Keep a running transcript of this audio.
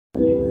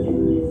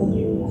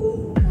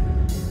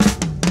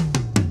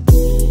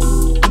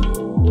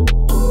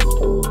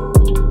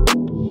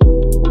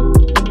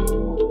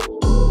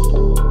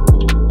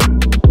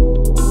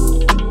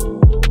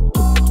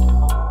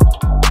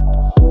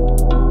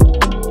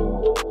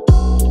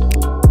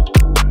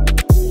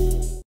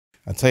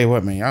tell you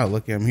what, man, y'all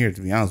lucky I'm here,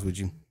 to be honest with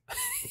you.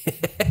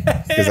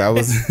 Because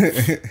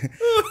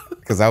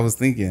I was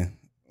thinking,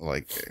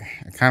 like,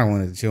 I kind of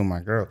wanted to chill with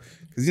my girl.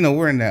 Because, you know,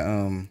 we're in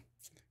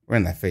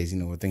that phase, you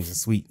know, where things are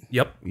sweet.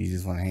 Yep. You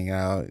just want to hang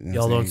out. You know,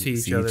 y'all don't see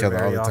each other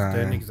very all the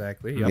often. Time.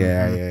 Exactly. Yep.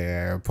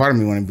 Yeah. Part of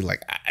me want to be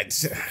like, I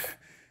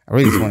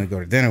really just want to go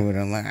to dinner with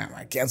her. I'm like,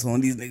 I cancel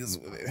on these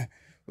niggas with it.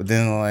 But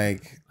then,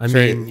 like,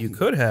 Trey, you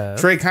could have.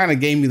 Trey kind of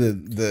gave me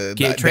the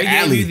Trey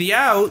gave you the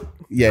out.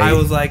 Yeah. I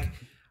was like,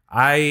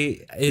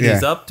 it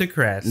is up to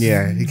Crest.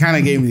 Yeah. He kind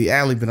of gave me the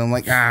alley, but I'm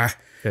like, nah,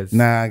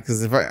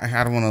 because if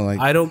I don't want to, like,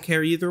 I don't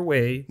care either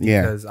way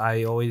because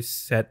I always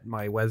set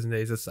my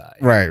Wednesdays aside.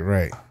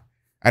 Right.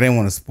 I didn't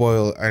want to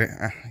spoil.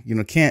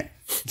 Can't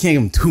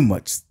give him too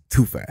much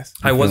too fast.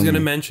 I was going to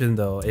mention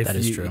though,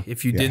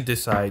 if you did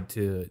decide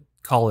to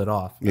call it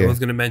off, I was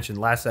going to mention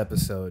last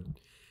episode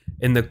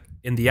in the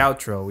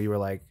outro we were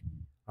like,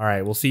 all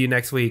right, we'll see you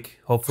next week.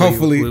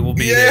 Hopefully we will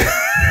be here.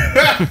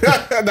 I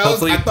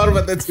thought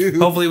about that too.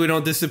 Hopefully we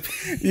don't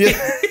disappear.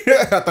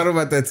 I thought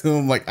about that too.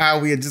 I'm like,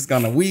 we had just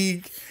gone a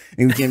week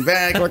and we came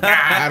back. Like,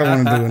 I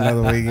don't want to do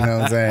another week. You know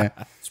what I'm saying?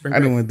 I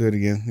didn't want to do it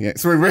again. Yeah,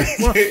 spring break.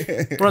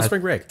 We're on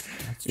spring break.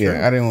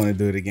 Yeah, I didn't want to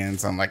do it again.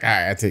 So I'm like, all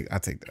right, I take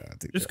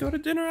that. Just go to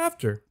dinner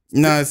after.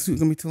 No, it's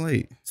gonna be too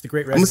late. It's the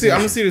great. I'm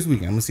gonna see this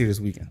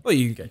weekend. Well,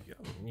 you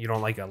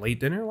don't like a late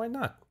dinner? Why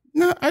not?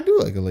 No, I do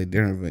like a late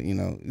dinner, but you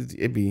know,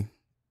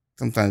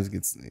 sometimes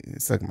it's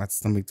stuck in my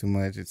stomach too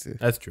much.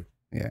 That's true.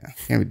 Yeah,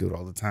 can't do it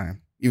all the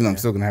time. Even though I'm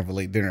still gonna have a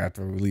late dinner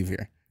after we leave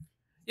here.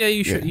 Yeah,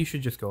 you should. You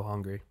should just go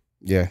hungry.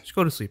 Yeah, just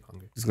go to sleep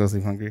hungry. Just go to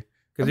sleep hungry.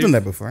 I've done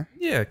that before.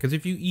 Yeah, because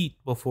if you eat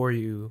before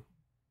you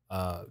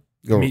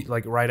meet,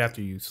 like right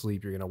after you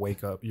sleep, you're gonna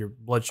wake up. Your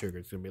blood sugar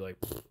is gonna be like.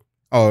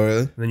 Oh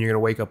really? And then you're gonna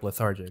wake up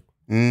lethargic.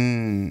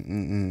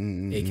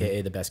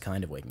 AKA the best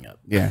kind of waking up.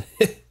 Yeah.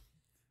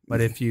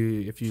 But if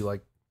you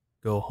like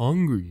go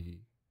hungry,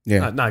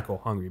 not go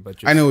hungry, but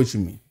just I know what you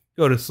mean.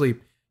 Go to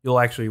sleep, you'll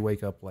actually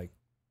wake up like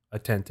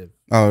attentive.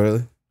 Oh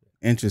really?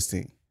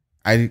 Interesting.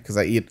 Because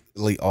I eat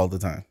late all the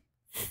time,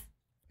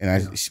 and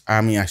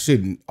I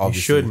shouldn't.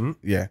 Obviously. You shouldn't.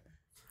 Yeah,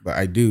 but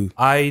I do.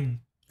 I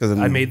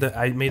made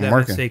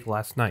that mistake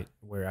last night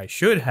where I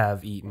should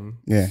have eaten.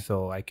 Yeah.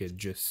 So I could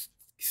just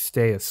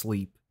stay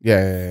asleep.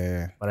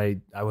 Yeah. But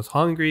I was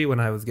hungry when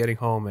I was getting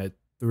home at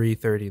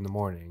 3:30 in the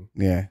morning.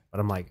 Yeah. But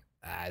I'm like,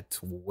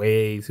 it's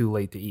way too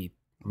late to eat.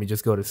 Let me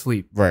just go to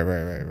sleep.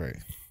 Right.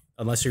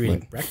 Unless you're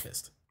eating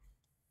breakfast.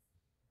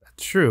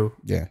 That's true.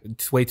 Yeah.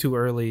 It's way too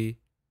early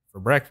for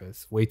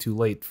breakfast. Way too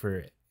late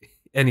for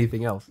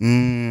anything else.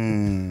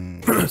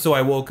 So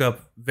I woke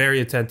up very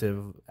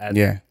attentive at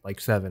like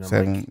 7. I'm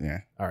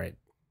like, all right,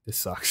 this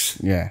sucks.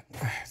 Yeah.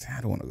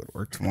 I don't want to go to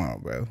work tomorrow,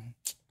 bro.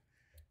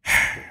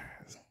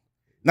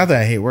 Not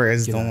that I hate work. I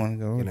just don't want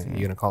to go.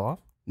 You gonna call off?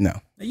 No.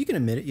 You can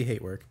admit it. You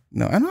hate work.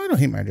 No, I know I don't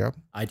hate my job.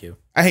 I do.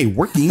 I hate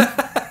working.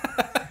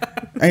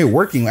 I hate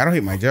working. I don't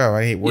hate my job.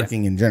 I hate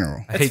working in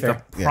general. I hate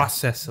the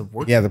process of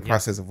working. Yeah, the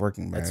process of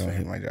working, but I don't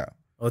hate my job.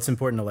 Well, it's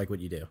important to like what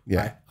you do.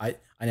 Yeah. I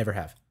never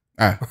have.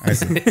 I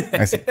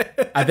see.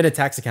 I've been a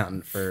tax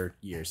accountant for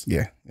years.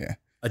 Yeah.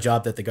 A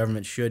job that the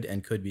government should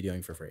and could be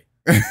doing for free.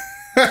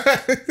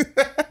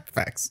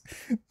 Facts.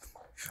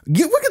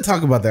 We could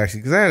talk about that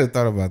actually, because I had a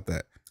thought about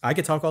that. I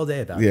could talk all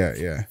day about it.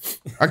 Yeah.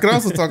 I could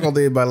also talk all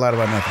day about a lot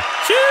about nothing.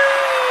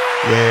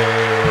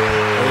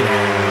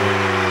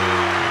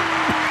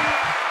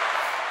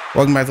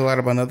 Welcome back to A Lot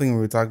About Nothing,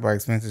 where we talk about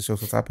expensive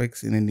social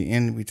topics, and in the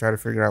end, we try to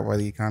figure out why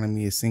the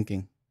economy is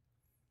sinking.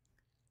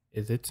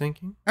 Is it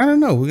sinking? I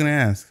don't know. We're gonna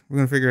ask. We're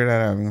gonna figure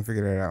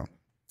that out.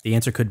 The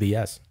answer could be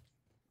yes.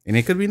 And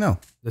it could be no.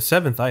 The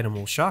 7th item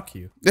will shock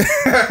you.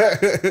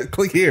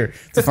 Click here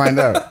to find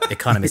out.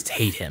 Economists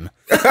hate him.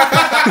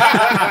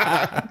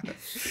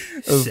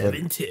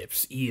 7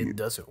 tips Ian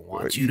doesn't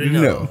want you to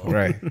know.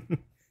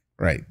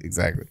 Right,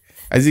 exactly.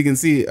 As you can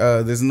see,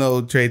 there's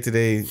no trade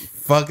today.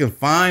 Fucking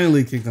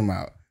finally kicked him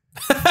out.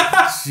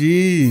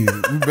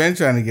 Jeez, we've been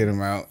trying to get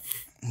him out.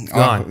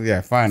 Gone.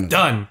 Yeah, finally.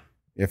 Done.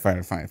 Yeah,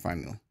 finally.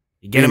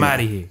 You get him out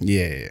of here.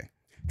 Yeah.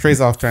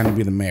 Trey's off trying to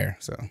be the mayor,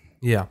 so.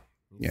 Yeah.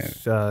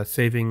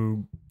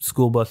 Saving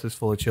school buses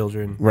full of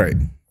children. Right.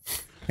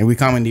 And we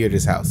commandeered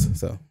his house,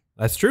 so.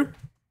 That's true.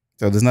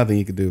 So there's nothing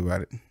you could do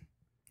about it.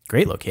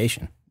 Great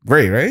location.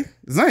 Great, right?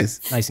 It's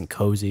nice. Nice and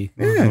cozy.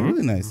 Yeah,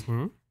 really nice.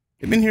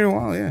 They've been here a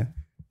while, yeah.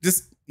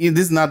 Just this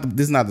is not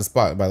the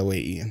spot, by the way,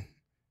 Ian.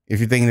 If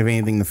you're thinking of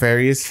anything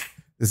nefarious,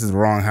 this is the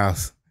wrong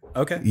house.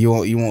 Okay. You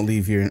won't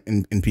leave here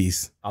in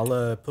peace.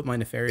 I'll put my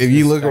nefarious. If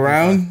you look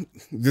around,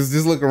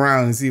 just look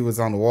around and see what's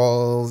on the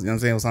walls. You know what I'm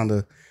saying? What's on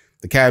the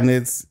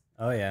cabinets.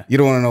 Oh yeah. You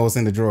don't want to know what's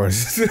in the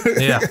drawers.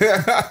 Yeah.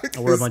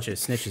 We're a bunch of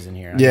snitches in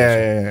here.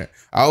 Yeah.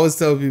 I always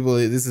tell people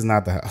this is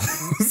not the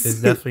house.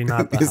 It's definitely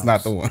not the house. It's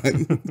not the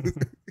one.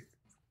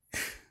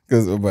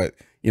 But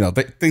you know,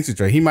 thanks to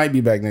Trey. He might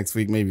be back next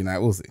week. Maybe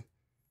not. We'll see.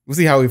 We'll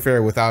see how we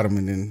fare without him,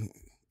 and then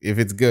if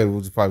it's good,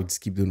 we'll probably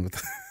just keep doing it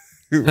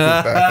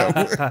without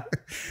him.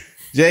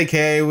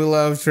 JK, we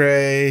love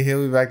Trey.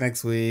 He'll be back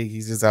next week.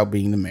 He's just out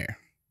being the mayor.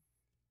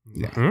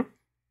 Yeah.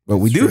 But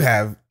we do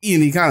have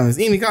Ian Economist.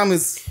 Ian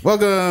Economist,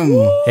 welcome.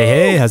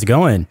 Hey, how's it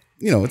going?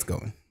 You know, it's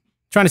going.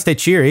 Trying to stay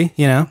cheery,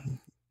 you know.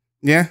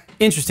 Yeah.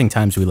 Interesting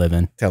times we live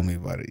in. Tell me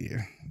about it,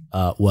 yeah.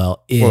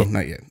 Well,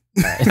 not yet.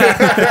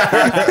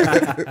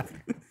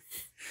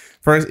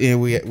 First, Ian,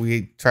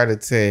 we try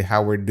to say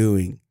how we're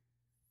doing.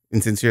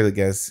 And since you're the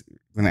guest, I'm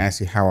going to ask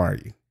you, how are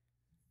you?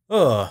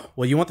 Oh,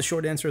 well, you want the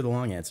short answer or the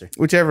long answer?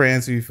 Whichever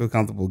answer you feel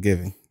comfortable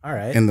giving. All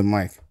right. In the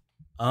mic.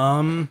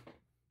 Well,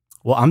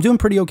 I'm doing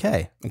pretty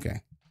okay.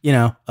 Okay. You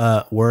know,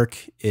 work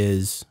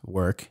is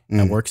work,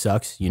 and work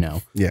sucks, you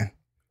know. Yeah.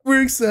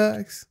 Work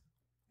sucks.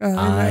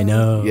 I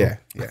know. Yeah.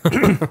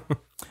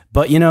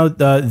 But, you know,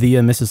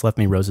 the missus left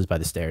me roses by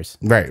the stairs.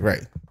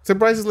 Right.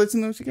 Surprises lets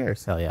you know she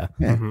cares. Hell yeah.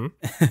 Mm-hmm.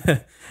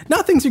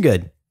 No, things are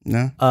good.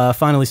 No.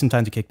 Finally, some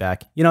time to kick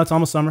back. You know, it's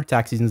almost summer.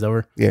 Tax season's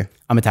over. Yeah.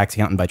 I'm a tax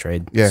accountant by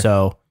trade. Yeah.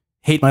 So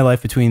hate my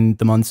life between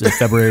the months of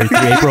February through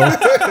April.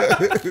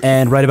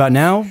 And right about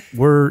now,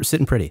 we're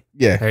sitting pretty.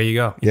 Yeah. There you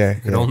go. Yeah. I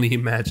can only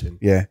imagine.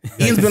 Yeah.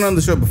 Ian's been on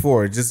the show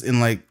before, just in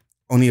like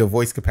only a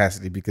voice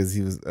capacity because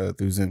he was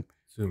through Zoom.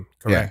 Correct.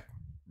 Yeah.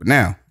 But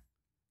now,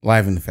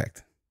 live in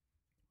effect.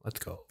 Let's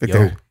go.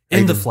 Victor.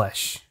 In the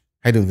flesh.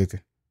 How you doing,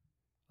 Victor?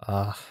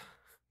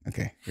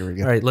 Okay, here we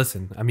go. All right,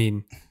 listen. I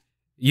mean,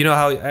 you know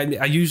how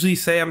I usually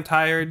say I'm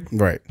tired?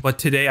 Right. But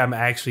today I'm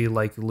actually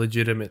like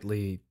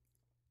legitimately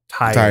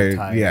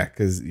tired. Yeah,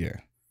 because,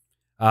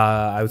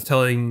 I was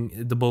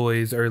telling the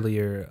boys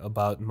earlier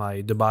about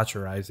my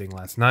debaucherizing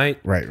last night.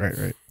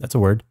 Right. That's a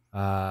word.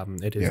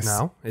 It is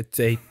now. It's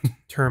a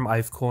term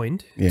I've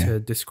coined to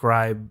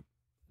describe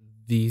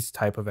these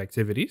type of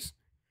activities.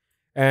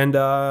 And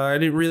I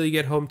didn't really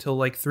get home till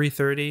like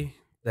 3:30.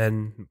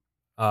 Then,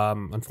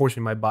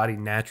 unfortunately, my body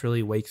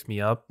naturally wakes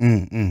me up.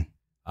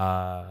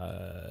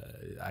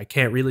 I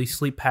can't really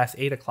sleep past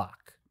 8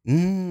 o'clock.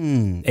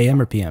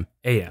 AM or PM?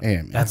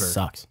 AM. That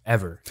sucks.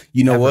 Ever.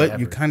 You know what?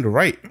 You're kind of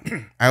right.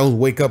 I always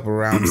wake up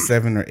around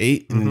 7 or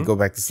 8 and then go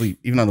back to sleep,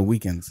 even on the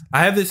weekends.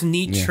 I have this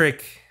neat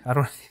trick.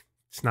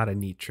 It's not a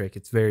neat trick.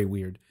 It's very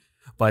weird.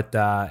 But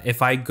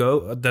if I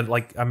go,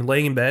 I'm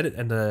laying in bed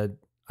and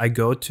I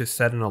go to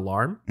set an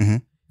alarm.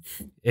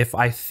 If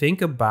I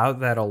think about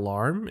that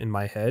alarm in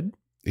my head,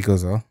 it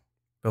goes off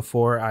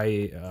before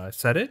I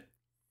set it.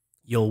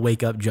 You'll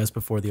wake up just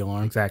before the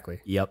alarm.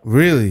 Exactly. Yep.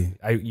 Really?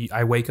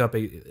 I wake up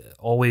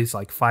always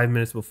like 5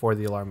 minutes before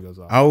the alarm goes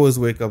off. I always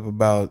wake up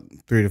about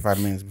 3 to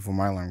 5 minutes before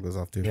my alarm goes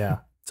off too. Yeah.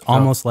 It's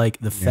almost like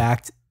the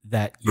fact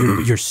that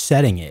you're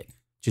setting it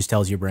just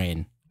tells your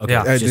brain,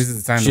 okay, this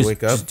is the time to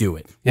wake up. Just do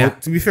it. Well,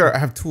 to be fair, I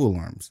have 2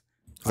 alarms.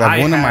 I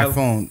have one on my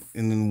phone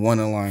and then one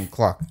alarm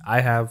clock.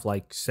 I have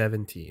like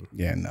 17.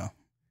 Yeah, no.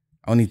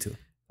 I only 2.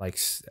 Like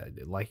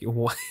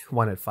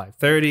one at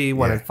 5:30,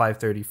 one at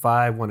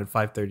 5:35, one at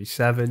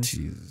 5:37,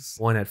 Jesus.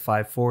 One at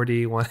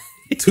 5:40.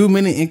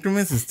 2-minute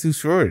increments is too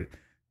short.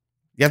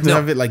 You have to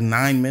have it like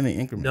 9-minute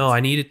increments. No, I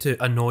need it to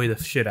annoy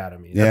the shit out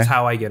of me. That's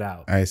how I get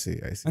out. I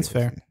see. That's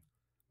fair.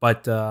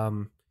 But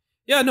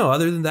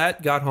other than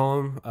that, got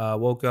home,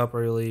 woke up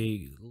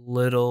early,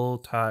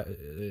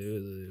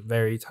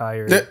 very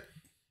tired.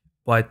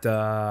 But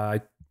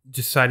I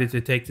decided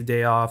to take the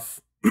day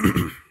off.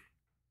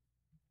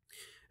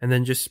 And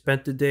then just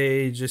spent the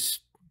day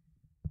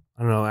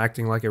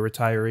acting like a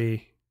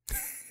retiree.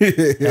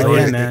 Hell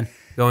yeah, man.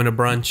 Going to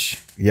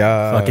brunch.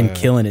 Yeah. Fucking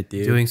killing it,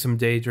 dude. Doing some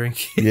day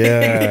drinking.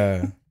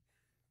 Yeah.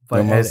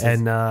 But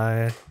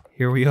and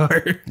here we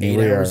are. 8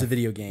 hours of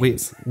video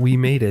games. We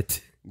made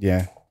it.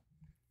 Yeah.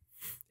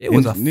 It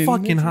was a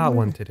fucking hot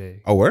one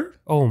today. Oh, word?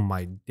 Oh,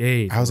 my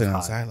days. I wasn't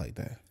outside like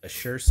that. A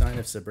sure sign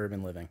of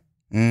suburban living.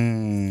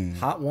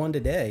 Hot one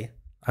today.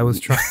 I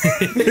was trying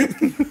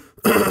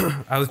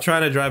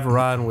to drive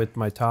around with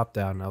my top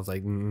down. And I was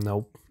like,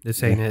 nope,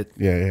 this ain't it.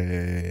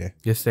 Yeah.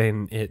 This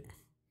ain't it.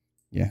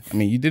 Yeah. I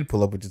mean, you did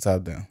pull up with your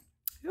top down.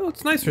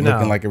 It's nice for now.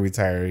 Looking like a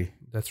retiree.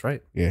 That's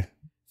right. Yeah.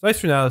 It's nice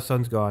for now. The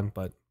sun's gone,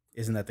 but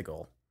isn't that the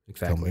goal?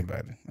 Exactly. Tell me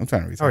about it. I'm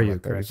trying to retire. How are you,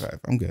 35. Chris?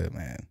 I'm good,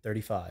 man.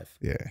 35.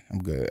 Yeah,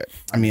 I'm good.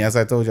 I mean, as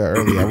I told y'all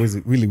earlier, I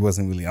wasn't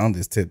really on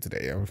this tip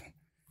today.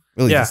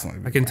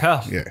 I can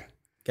tell. Yeah.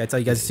 Can I tell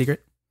you guys a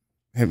secret?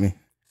 Hit me.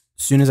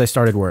 As soon as I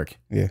started work,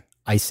 yeah,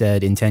 I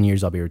said in 10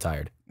 years I'll be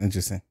retired.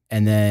 Interesting.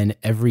 And then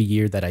every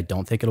year that I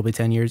don't think it'll be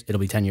 10 years,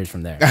 it'll be 10 years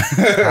from there.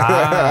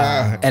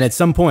 And at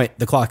some point,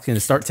 the clock's going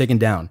to start ticking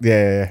down.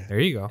 Yeah. There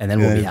you go. And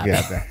then we'll be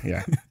happy.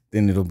 Yeah.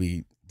 Then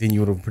you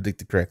would have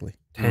predicted correctly.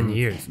 10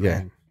 years. Yeah.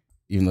 Man.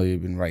 Even though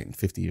you've been right in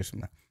 50 years from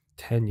now.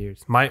 10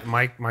 years. My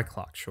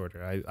clock's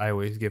shorter. I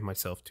always give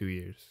myself 2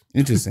 years.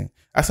 Interesting.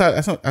 That's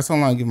how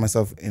long I give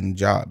myself in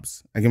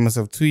jobs. I give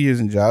myself 2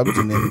 years in jobs,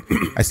 and then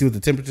I see what the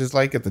temperature's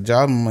like at the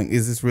job. I'm like,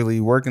 is this really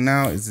working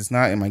out? Is this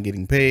not? Am I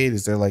getting paid?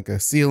 Is there like a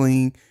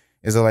ceiling?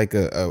 Is there like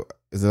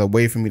is there a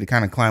way for me to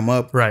kind of climb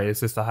up? Right.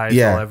 Is this the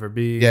highest I'll ever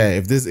be? Yeah.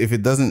 If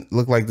it doesn't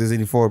look like there's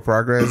any forward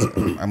progress,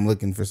 I'm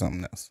looking for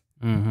something else.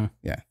 Mm-hmm.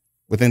 Yeah.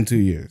 Within 2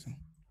 years.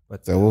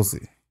 But so we'll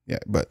see. Yeah.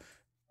 But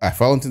I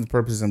fall into the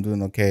purposes. I'm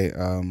doing okay.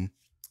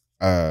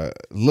 A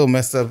little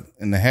messed up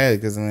in the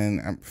head because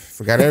I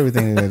forgot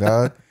everything today,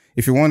 dog.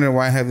 If you're wondering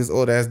why I have this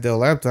old ass Dell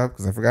laptop,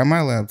 because I forgot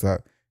my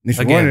laptop. And if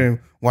you're wondering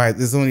why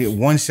there's only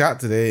one shot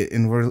today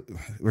and we're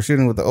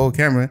shooting with the old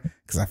camera,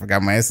 because I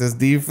forgot my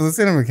SSD for the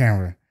cinema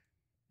camera.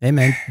 Hey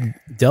man,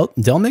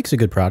 Dell makes a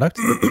good product.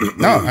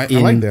 No, I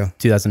like Dell.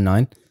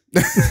 2009.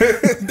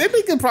 They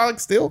make good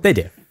products still. They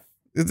do.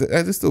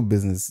 It's still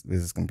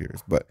business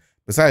computers. But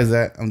besides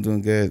that, I'm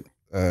doing good.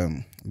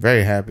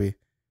 Very happy.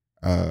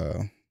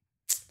 I'm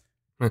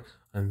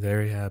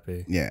very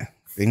happy. Yeah.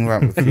 Thinking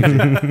about the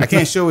future. I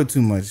can't show it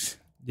too much.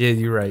 Yeah,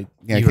 you're right.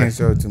 Yeah, I can't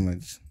show it too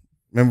much.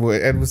 Remember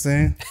what Ed was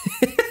saying?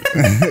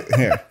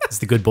 Yeah. It's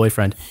the good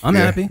boyfriend. I'm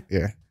happy.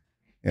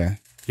 Yeah.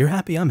 You're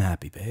happy. I'm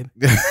happy, babe.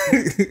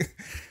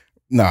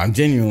 No, I'm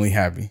genuinely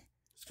happy.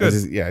 It's good.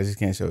 I just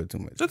can't show it too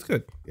much. That's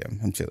good. Yeah,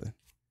 I'm chilling.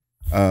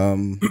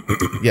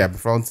 Yeah, but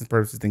for all intents and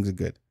purposes, things are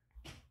good.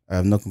 I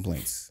have no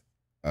complaints.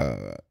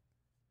 Yeah,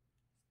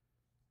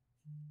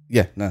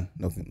 none.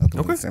 No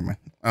complaints. Never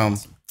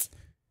mind.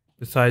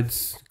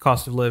 Besides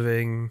cost of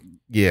living,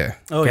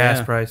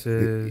 gas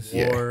prices,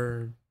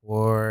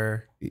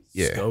 war,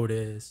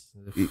 SCOTUS,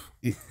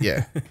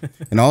 yeah,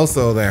 and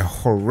also that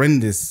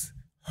horrendous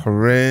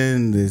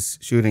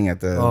shooting at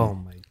the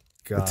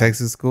the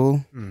Texas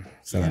school.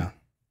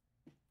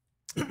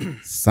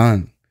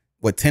 Son,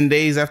 what 10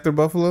 days after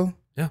Buffalo?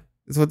 Yeah,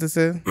 is what they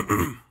said.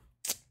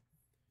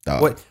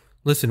 What?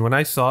 Listen, when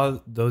I saw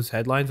those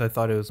headlines, I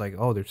thought it was like,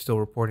 oh, they're still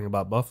reporting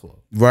about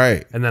Buffalo,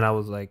 right? And then I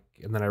was like,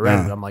 and then I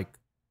read it, I'm like,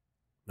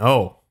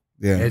 no,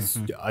 it's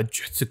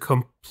a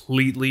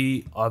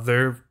completely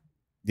other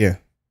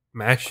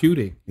mass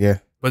shooting,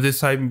 but this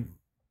time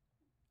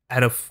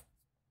at a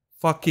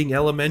fucking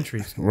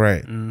elementary school,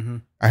 right? Mm-hmm.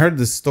 I heard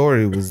the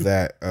story was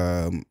that,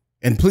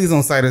 and please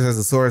don't cite us as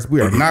a source.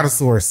 We are not a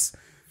source.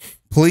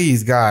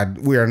 Please, God,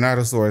 we are not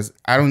a source.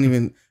 I'm not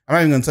even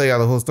gonna tell y'all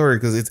the whole story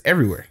because it's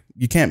everywhere.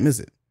 You can't miss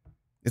it.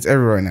 It's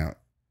everywhere right now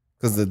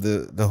because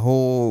the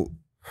whole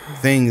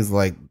thing is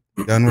like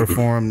gun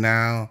reform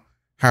now.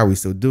 How are we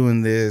still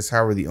doing this?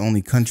 How are we the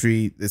only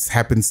country this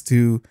happens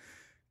to?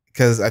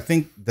 Because I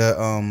think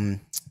the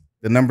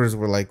numbers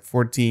were like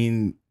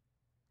 14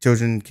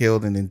 children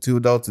killed and then 2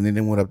 adults, and then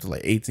it went up to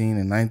like 18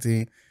 and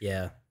 19.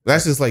 Yeah,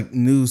 that's just like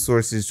news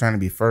sources trying to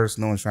be first.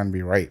 No one's trying to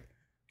be right.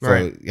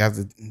 So you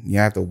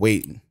have to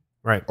wait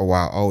a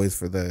while always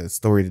for the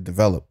story to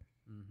develop.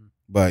 Mm-hmm.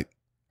 But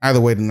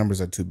either way, the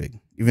numbers are too big.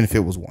 Even if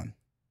it was 1,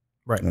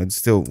 right? It's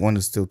still 1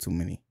 is still too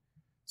many.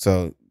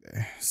 So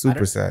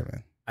super sad,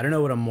 man. I don't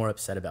know what I'm more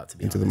upset about, to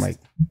be honest. Into the mic.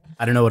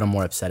 I don't know what I'm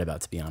more upset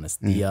about, to be honest.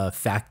 The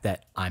fact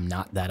that I'm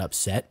not that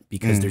upset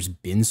because there's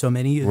been so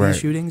many of these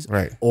shootings,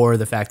 or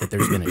the fact that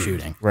there's been a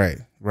shooting. Right.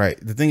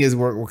 The thing is,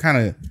 we're kind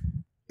of,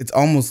 it's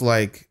almost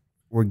like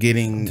we're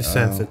getting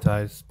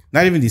desensitized.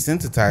 Not even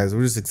desensitized.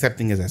 We're just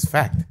accepting it as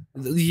fact.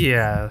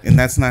 Yeah. And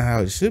that's not how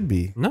it should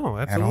be. No,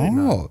 absolutely at all.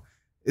 Not.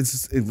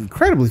 It's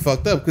incredibly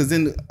fucked up because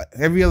then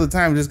every other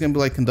time there's going to be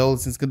like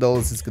condolences.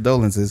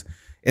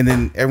 And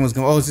then everyone's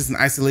going, oh, it's just an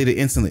isolated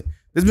incident.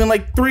 There's been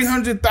like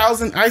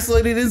 300,000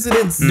 isolated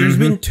incidents. There's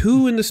been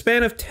 2 in the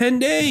span of 10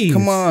 days.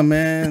 Come on,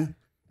 man.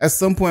 At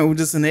some point, we're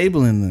just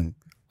enabling them.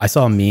 I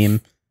saw a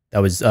meme that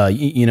was,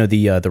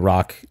 the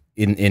Rock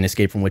in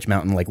Escape from Witch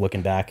Mountain, like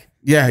looking back.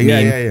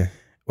 Yeah.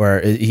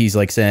 Where he's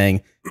like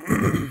saying,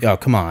 oh,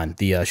 come on,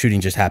 the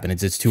shooting just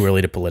happened. It's too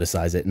early to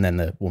politicize it. And then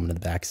the woman in the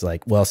back is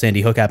like, well,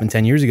 Sandy Hook happened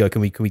 10 years ago.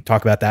 Can we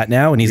talk about that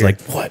now? And he's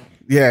like, what?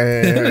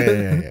 Yeah.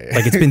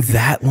 Like, it's been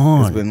that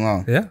long. It's been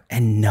long. Yeah.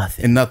 And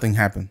nothing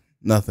happened.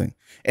 Nothing.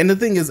 And the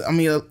thing is, I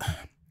mean,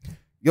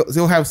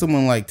 you'll have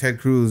someone like Ted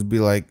Cruz be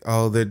like,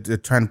 oh, they're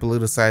trying to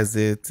politicize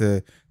it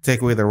to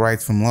take away the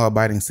rights from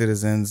law-abiding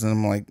citizens. And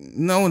I'm like,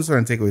 no one's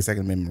trying to take away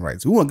Second Amendment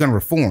rights. We want gun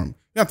reform.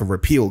 You don't have to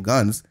repeal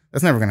guns.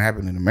 That's never going to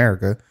happen in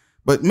America.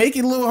 But make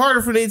it a little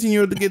harder for the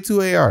 18-year-old to get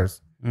 2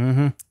 ARs.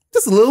 Mm-hmm.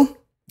 Just a little.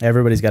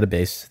 Everybody's got a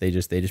base. They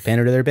just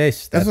pander to their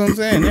base. That's what I'm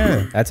saying.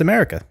 Yeah. That's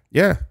America.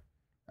 Yeah.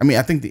 I mean,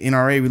 I think the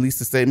NRA released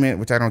a statement,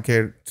 which I don't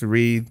care to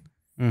read.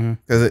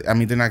 Because, I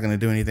mean, they're not going to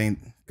do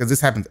anything. Because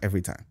this happens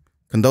every time.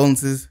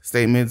 Condolences,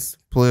 statements,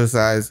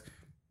 politicized.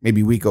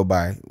 Maybe a week go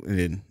by, and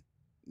then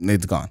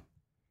it's gone.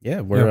 Yeah,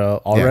 we're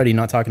already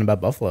not talking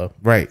about Buffalo.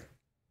 Right.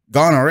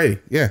 Gone already.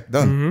 Yeah,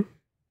 done. Mm-hmm.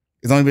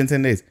 It's only been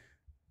 10 days.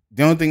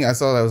 The only thing I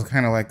saw that was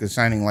kind of like the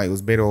shining light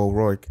was Beto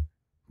O'Rourke,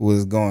 who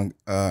was going,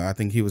 I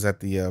think he was at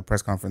the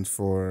press conference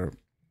for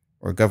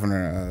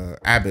Governor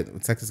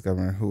Abbott, Texas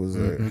governor, who was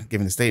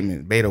giving a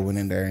statement. Beto went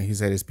in there and he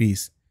said his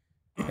piece.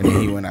 And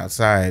then he went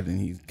outside and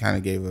he kind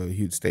of gave a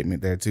huge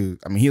statement there too.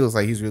 I mean, he looks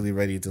like he's really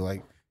ready to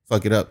like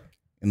fuck it up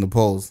in the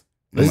polls.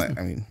 This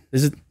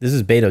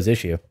is Beto's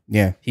issue.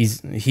 Yeah,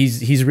 he's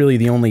really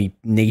the only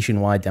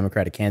nationwide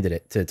Democratic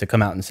candidate to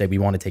come out and say we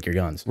want to take your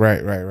guns.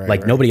 Right.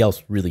 Like nobody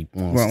else really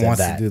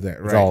wants to do that.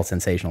 Right. It's all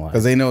sensationalized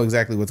because they know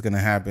exactly what's going to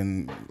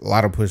happen. A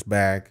lot of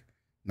pushback.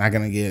 Not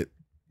going to get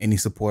any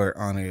support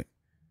on it.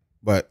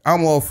 But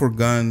I'm all for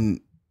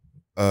gun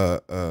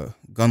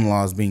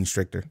laws being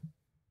stricter.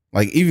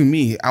 Like even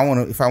me,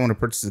 if I want to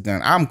purchase a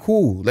gun, I'm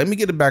cool. Let me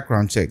get a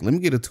background check. Let me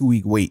get a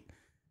 2-week wait.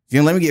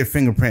 let me get a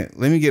fingerprint.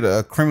 Let me get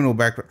a criminal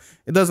background.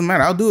 It doesn't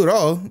matter. I'll do it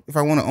all if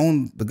I want to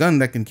own the gun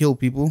that can kill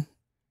people.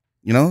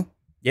 You know?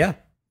 Yeah. You know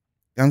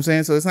what I'm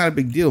saying? So it's not a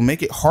big deal.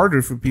 Make it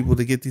harder for people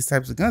to get these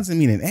types of guns. I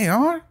mean, an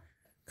AR?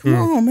 Come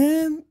on,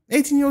 man.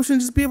 18-year-olds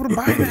shouldn't just be able to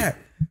buy that.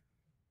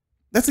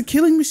 That's a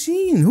killing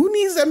machine. Who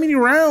needs that many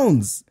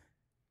rounds?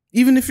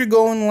 Even if you're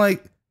going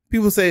like,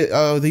 people say,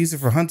 oh, they use it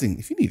for hunting.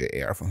 If you need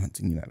an AR for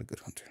hunting, you're not a good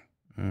hunter.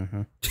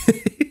 Mm-hmm.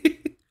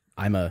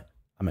 I'm a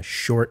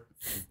short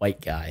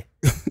white guy.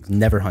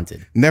 Never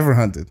hunted. Never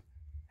hunted.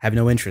 Have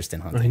no interest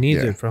in hunting. I need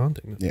it for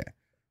hunting. Yeah.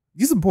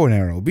 Use a bow and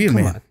arrow. Be a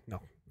man. On.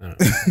 No.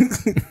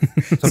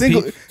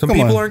 Some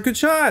people aren't good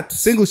shots.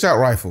 Single shot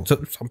rifle.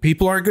 Some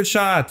people aren't good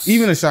shots.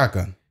 Even a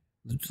shotgun.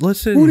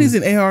 Listen. Who needs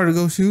an AR to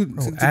go shoot?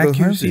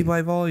 Accuracy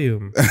by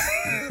volume.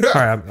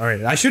 All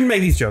right. I shouldn't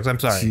make these jokes. I'm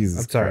sorry.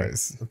 Jesus I'm sorry.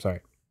 Christ. I'm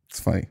sorry. It's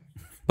funny.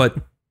 But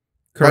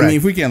correct. I mean,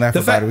 if we can't laugh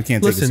about it, we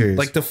can't take it serious.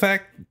 Like the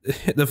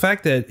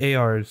fact that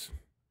ARs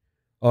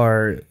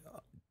are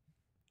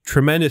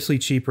tremendously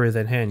cheaper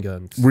than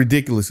handguns.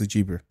 Ridiculously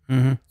cheaper.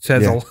 Mm-hmm.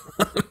 Says a lot.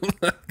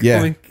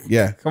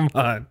 Yeah. Come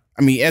on.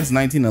 I mean, Ed's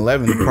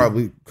 1911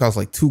 probably cost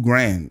like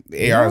 $2,000.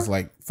 The AR is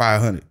like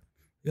 $500.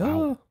 Yeah.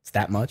 Wow. It's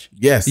that much?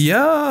 Yes.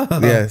 Yeah.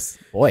 Yes.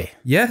 Boy.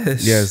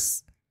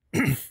 Yes.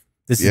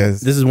 This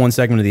is one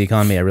segment of the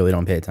economy I really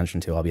don't pay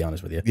attention to, I'll be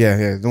honest with you.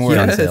 Yeah. Don't worry.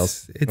 Gun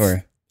sales. Don't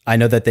worry. I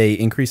know that they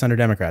increase under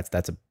Democrats.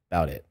 That's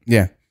about it.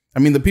 Yeah. I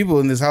mean, the people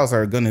in this house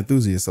are gun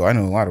enthusiasts, so I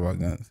know a lot about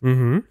guns.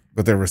 Mm-hmm.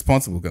 But they're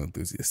responsible gun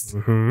enthusiasts.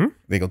 Mm-hmm.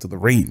 They go to the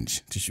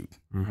range to shoot.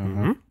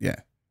 Mm-hmm. Yeah.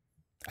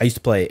 I used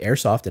to play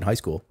airsoft in high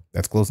school.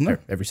 That's close enough.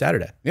 Every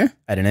Saturday. Yeah.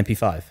 At an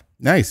MP5.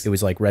 Nice. It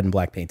was like red and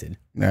black painted.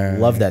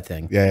 Love that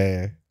thing.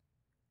 Yeah.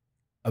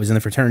 I was in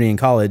the fraternity in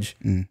college.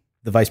 Mm.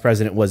 The vice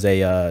president was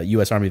a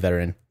U.S. Army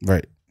veteran.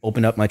 Right.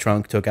 Opened up my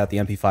trunk, took out the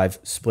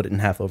MP5, split it in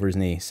half over his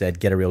knee, said,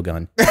 "Get a real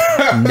gun."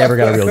 Never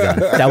got a real gun.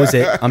 That was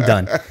it. I'm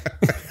done.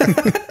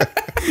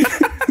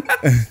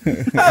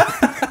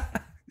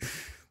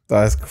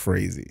 That's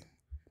crazy.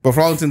 But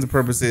for all intents and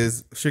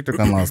purposes, stricter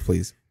gun laws,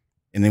 please.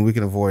 And then we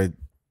can avoid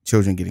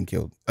children getting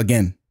killed.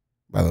 Again,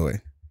 by the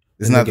way.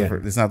 It's not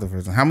the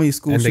first one. How many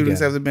school shootings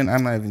have there been?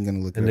 I'm not even going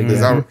to look at it.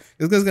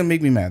 It's going to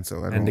make me mad.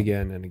 So again.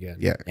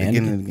 Yeah,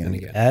 again and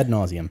again. Ad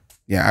nauseum.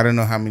 Yeah, I don't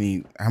know how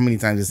many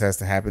times this has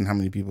to happen. How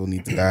many people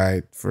need to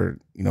die for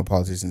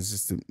politicians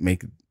just to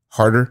make it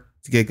harder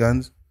to get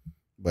guns?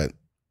 But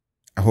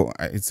I hope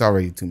it's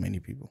already too many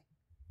people.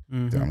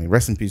 Mm-hmm. I mean,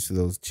 rest in peace to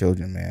those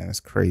children, man. It's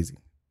crazy.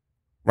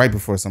 Right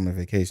before summer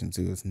vacation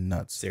too. It's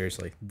nuts.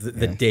 Seriously,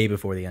 the day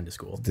before the end of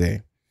school.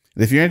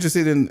 If you're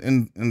interested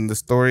in the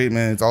story,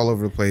 man, it's all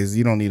over the place.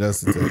 You don't need us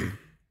to tell you.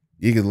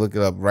 You can look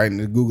it up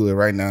Google it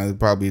right now. It's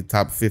probably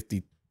top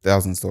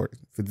 50,000 stories,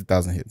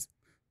 50,000 hits.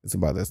 It's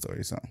about that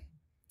story. So,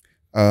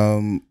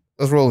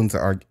 let's roll into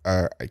our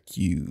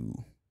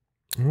IQ.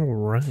 All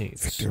right.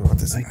 Victor, what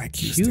does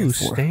IQ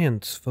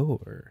stands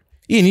for?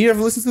 Ian, you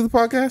ever listen to the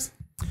podcast?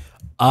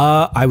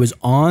 I was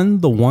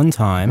on the one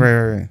time.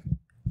 Right.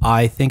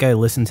 I think I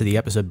listened to the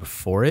episode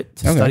before it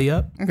to study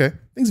up. Okay.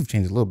 Things have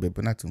changed a little bit,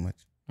 but not too much.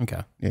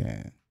 Okay.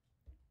 Yeah.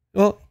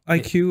 Well,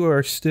 IQ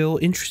are still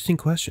interesting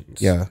questions.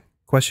 Yeah.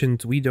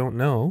 Questions we don't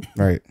know.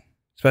 Right.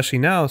 Especially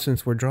now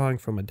since we're drawing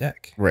from a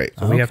deck. Right.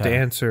 So we have to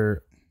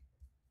answer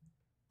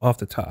off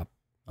the top.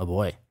 Oh,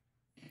 boy.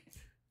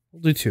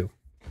 We'll do two.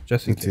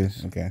 Just in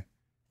case. Okay.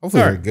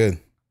 Hopefully they're good.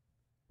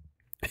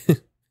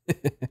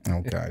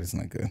 Oh, God. It's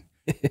not good.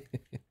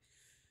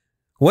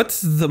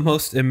 What's the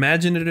most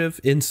imaginative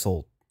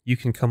insult you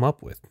can come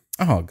up with?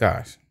 Oh,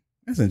 gosh.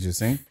 That's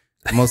interesting.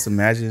 The most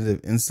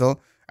imaginative insult?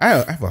 I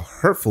have a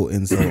hurtful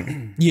insult.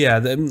 Yeah,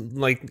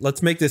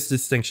 let's make this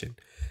distinction.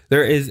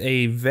 There is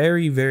a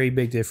very, very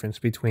big difference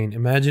between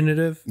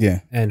imaginative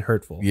and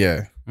hurtful.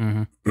 Yeah.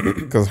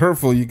 Because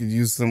hurtful, you could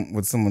use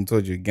what someone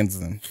told you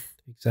against them.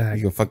 Exactly.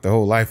 You could fuck the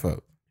whole life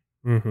up.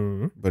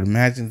 Mm-hmm. But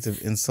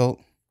imaginative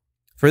insult?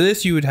 For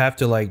this, you would have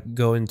to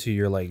go into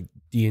your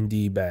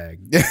D&D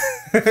bag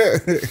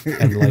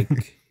and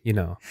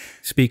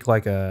speak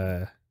like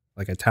a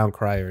town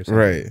crier or something.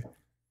 Right.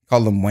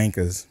 Call them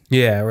wankers.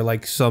 Yeah, or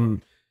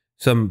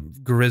some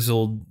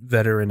grizzled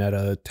veteran at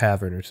a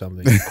tavern or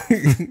something.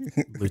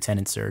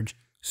 Lieutenant Surge.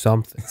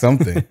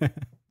 Something.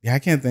 Yeah, I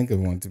can't think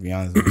of one, to be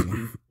honest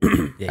with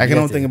you. I can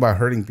only think about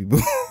hurting people.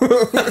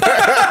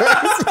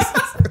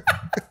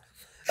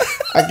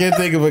 I can't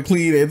think of a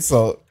clean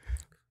insult.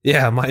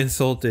 Yeah, my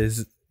insult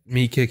is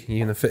me kicking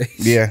you in the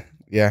face. Yeah.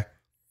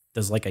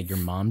 Does your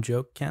mom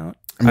joke count?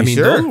 I mean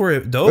sure.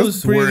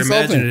 those were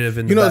imaginative.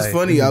 In it's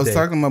funny. I was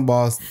talking to my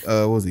boss.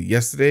 What was it,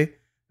 yesterday?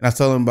 And I was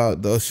telling him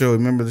about the show.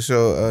 Remember the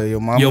show, Yo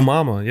Mama? Yo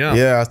Mama, yeah.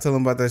 Yeah, I was telling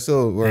him about that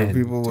show where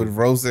people would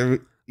roast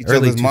each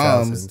other's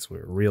moms.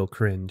 Were real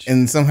cringe.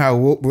 And somehow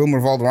Wilmer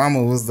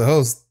Valderrama was the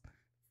host.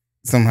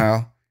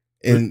 Somehow.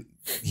 And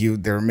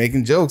they were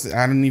making jokes.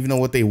 I don't even know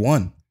what they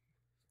won.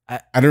 I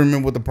don't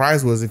remember what the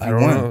prize was if you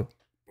won. Know.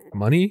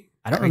 Money?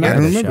 I don't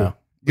remember the show.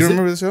 You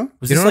remember the show?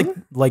 Was this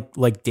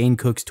like Dane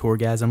Cook's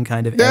Tourgasm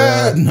kind of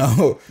era?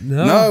 No,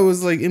 it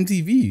was like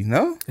MTV.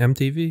 No,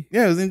 MTV.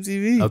 Yeah, it was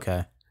MTV.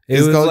 Okay.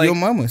 It's called like Yo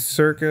Mama.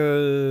 Circa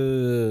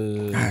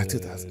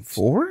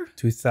 2004?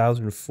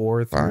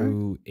 2004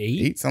 through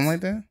 8? Something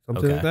like that?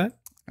 Something like that?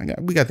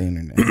 We got the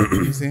internet.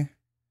 You see?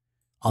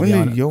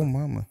 Yo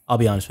Mama. I'll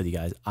be honest with you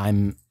guys.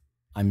 I'm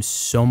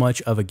so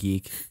much of a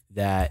geek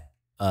that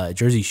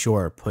Jersey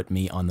Shore put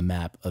me on the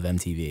map of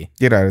MTV.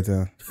 Get out of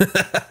town.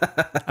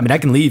 I mean, I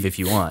can leave if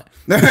you want.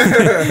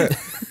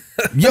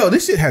 Yo,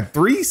 this shit had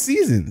 3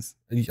 seasons.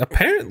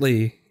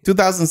 Apparently.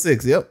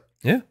 2006, yep.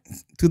 Yeah.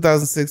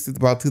 2006 to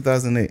about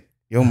 2008.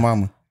 Yo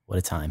Mama. What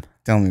a time.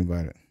 Tell me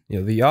about it.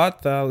 Yeah, the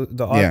odd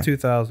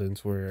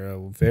 2000s were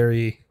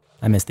very...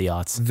 I miss the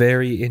aughts.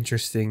 Very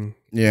interesting.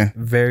 Yeah.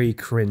 Very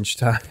cringe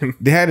time.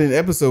 They had an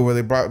episode where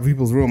they brought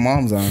people's real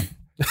moms on.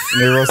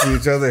 And they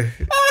roasted each other.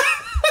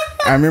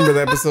 I remember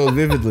the episode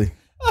vividly.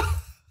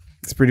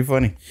 It's pretty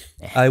funny.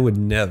 I would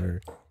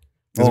never.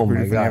 It's a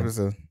pretty funny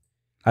episode.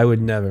 I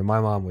would never. My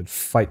mom would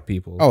fight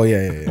people. Oh,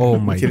 yeah. Oh,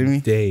 my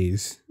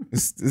days.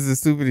 It's the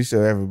stupidest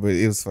show ever, but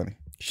it was funny.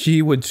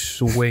 She would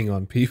swing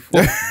on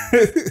people.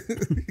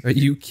 Are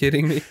you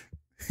kidding me?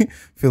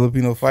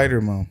 Filipino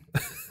fighter mom.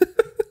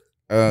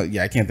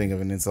 Yeah, I can't think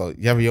of an insult.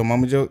 You have a Yo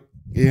Mama joke?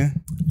 Yeah.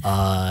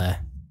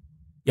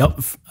 Yep.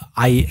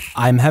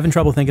 I'm having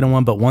trouble thinking of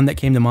one, but one that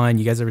came to mind.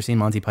 You guys ever seen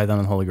Monty Python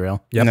and the Holy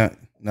Grail? Yep.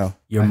 No.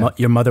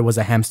 Your mother was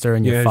a hamster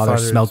and your father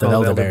smelled of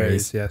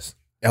elderberries. Yes.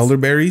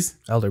 Elderberries?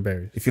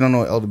 Elderberries. If you don't know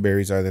what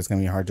elderberries are, that's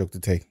gonna be a hard joke to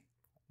take.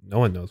 No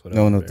one knows what.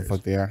 No one knows what the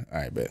fuck they are. All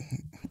right, bet.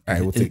 All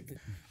right, we'll take.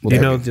 Do you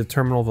know the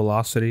terminal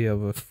velocity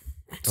of a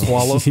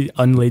swallow?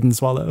 Unladen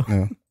swallow.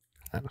 No.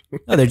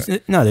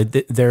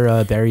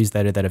 They're berries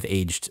that have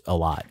aged a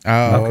lot.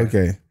 Oh,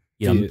 okay.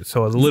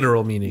 So a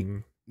literal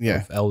meaning.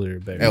 Yeah, of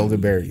elderberries.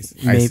 Elderberries.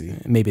 I see.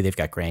 Maybe they've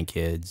got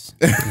grandkids.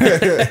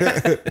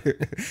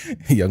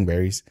 Young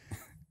berries.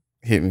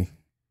 Hit me.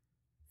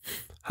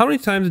 How many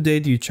times a day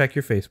do you check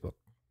your Facebook?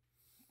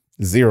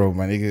 0,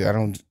 my nigga.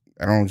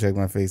 I don't check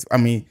my face. I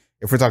mean,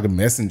 if we're talking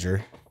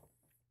Messenger,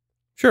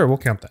 sure, we'll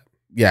count that.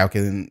 Yeah, okay.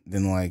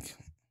 Then like,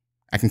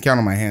 I can count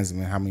on my hands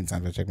how many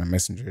times I check my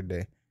Messenger a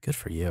day. Good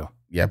for you.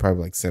 Yeah,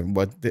 probably like 7.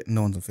 But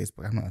no one's on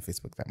Facebook. I'm not on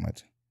Facebook that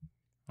much.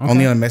 Okay.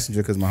 Only on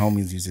Messenger because my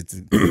homies use it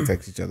to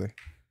text each other.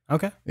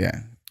 Okay.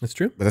 Yeah, that's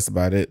true. But that's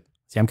about it.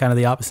 See, I'm kind of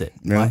the opposite.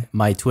 Really?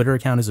 My Twitter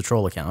account is a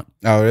troll account.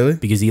 Oh, really?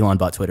 Because Elon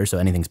bought Twitter, so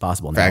anything's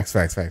possible now. Facts.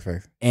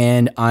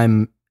 And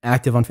I'm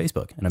active on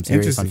Facebook, and I'm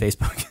serious on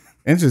Facebook.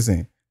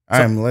 Interesting.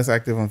 I am less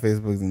active on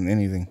Facebook than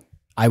anything.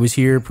 I was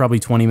here probably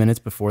 20 minutes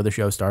before the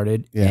show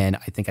started, and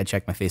I think I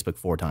checked my Facebook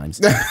 4 times.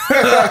 That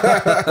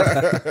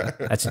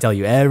should tell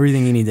you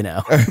everything you need to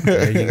know.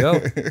 There you go.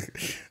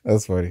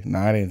 That's funny. No,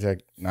 I didn't check.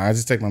 No, I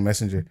just check my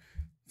Messenger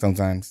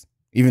sometimes.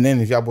 Even then,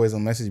 if y'all boys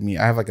don't message me,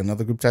 I have like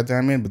another group chat that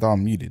I'm in, but they're all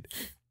muted.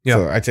 Yeah.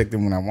 So I check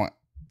them when I want.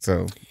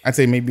 So I'd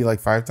say maybe like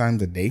 5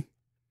 times a day.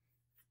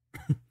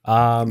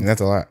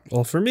 That's a lot.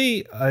 Well, for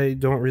me, I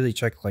don't really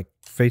check like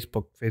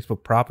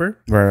Facebook proper.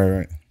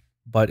 Right.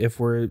 But if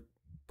we're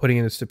putting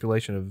in a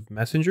stipulation of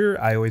Messenger,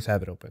 I always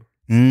have it open.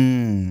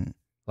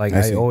 Like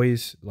I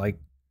always like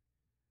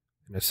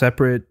in a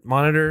separate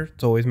monitor.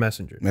 It's always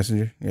Messenger.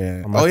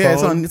 Yeah. Oh yeah,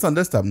 phone, it's on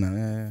desktop now.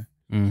 Yeah.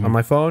 Mm-hmm. On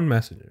my phone,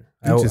 Messenger.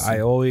 I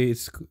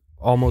always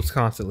almost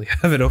constantly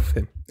have it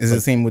open. Is it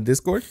the same with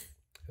Discord?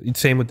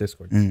 Same with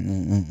Discord.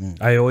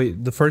 I always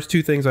the first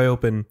 2 things I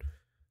open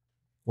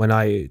when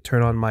I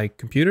turn on my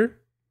computer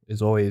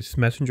is always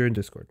Messenger and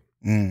Discord.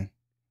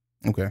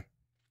 Okay.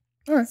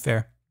 All right.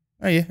 Fair.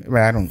 Oh yeah.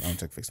 Right. I don't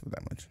check Facebook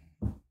that much.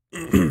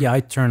 Yeah,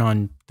 I turn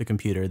on the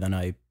computer, then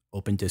I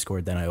open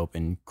Discord, then I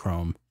open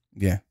Chrome.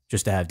 Yeah.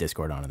 Just to have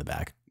Discord on in the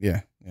back.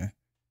 Yeah.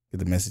 Get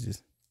the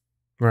messages.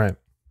 Right.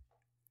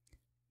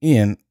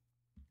 Ian,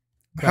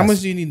 how much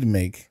do you need to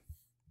make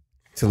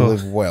to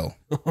live well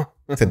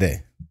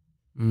today?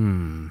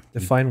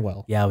 Define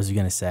well. Yeah, I was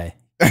gonna say.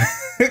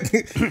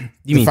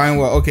 You define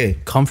well. Okay.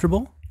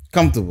 Comfortable,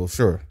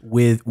 sure.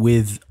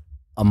 With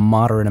a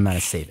moderate amount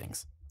of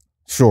savings.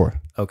 Sure.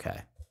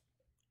 Okay.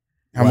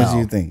 How much do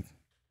you think?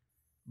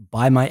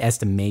 By my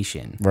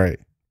estimation, right,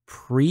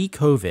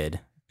 pre-COVID,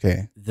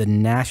 okay, the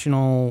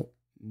national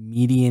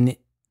median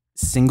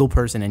single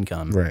person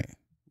income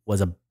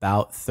was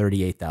about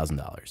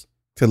 $38,000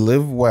 to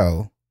live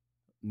well.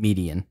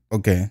 Median.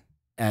 Okay.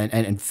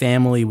 And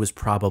family was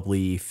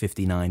probably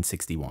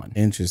 59-61.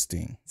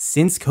 Interesting.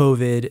 Since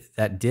COVID,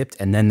 that dipped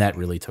and then that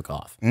really took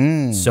off.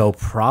 So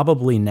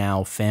probably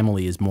now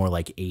family is more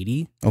like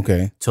 80.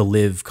 Okay. To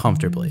live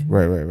comfortably.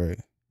 Right.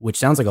 Which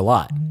sounds like a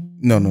lot.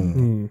 No,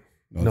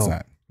 it's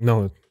not.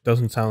 No, it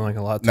doesn't sound like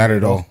a lot. Not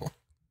at all.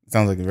 It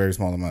sounds like a very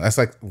small amount. That's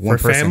like one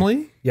for person.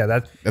 Family? Yeah,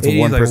 that's a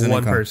one person.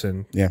 Like one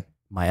person. Yeah.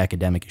 My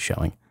academic is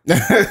showing.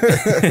 That's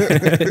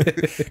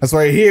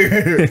why you're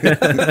here.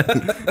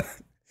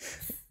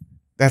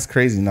 That's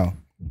crazy. No.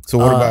 So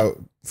what about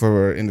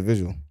for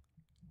individual?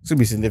 It should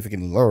be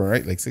significantly lower,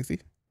 right? Like 60?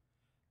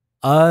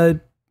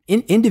 In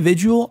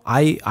individual,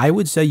 I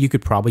would say you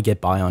could probably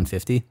get by on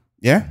 50.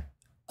 Yeah.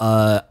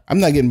 I'm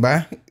not getting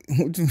by.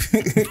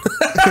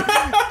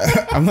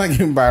 I'm not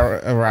getting by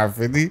around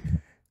 50.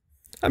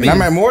 I mean,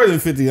 I'm at more than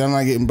 50. I'm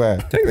not getting by.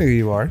 Technically,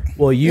 you are.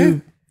 Well,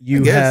 you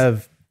you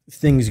have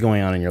things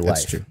going on in your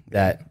life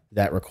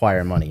that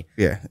require money.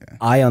 Yeah.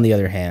 I, on the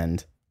other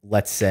hand,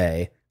 let's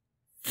say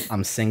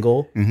I'm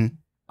single.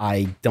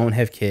 I don't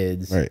have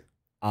kids. Right.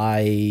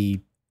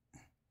 I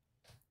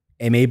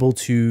am able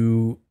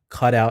to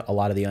cut out a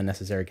lot of the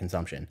unnecessary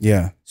consumption.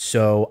 Yeah.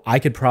 So I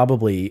could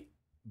probably,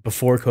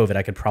 before COVID,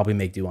 I could probably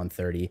make do on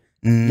 30.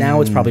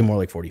 Now it's probably more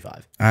like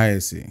 45. I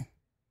see.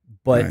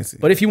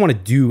 But if you want to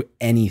do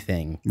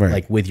anything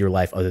like with your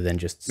life other than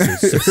just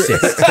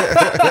subsist,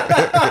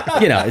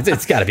 you know,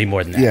 it's got to be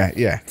more than that.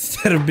 Yeah.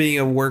 Instead of being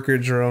a worker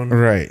drone.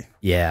 Right.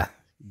 Yeah.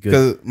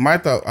 Because my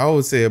thought, I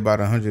would say about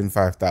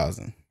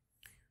 105,000.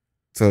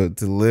 So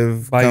to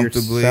live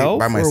comfortably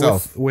by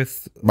myself.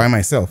 By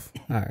myself.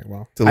 All right.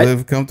 Well, to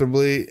live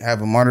comfortably,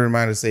 have a moderate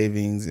amount of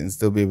savings, and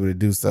still be able to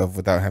do stuff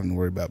without having to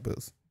worry about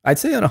bills. I'd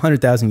say at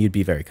 100,000, you'd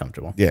be very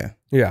comfortable. Yeah.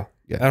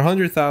 At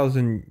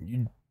 100,000,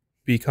 you'd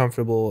be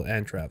comfortable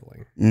and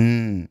traveling.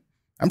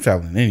 I'm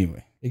traveling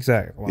anyway.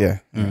 Exactly. Wow. Yeah.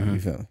 You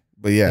feel me?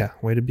 But yeah.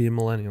 Way to be a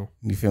millennial.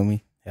 You feel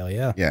me? Hell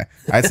yeah. Yeah.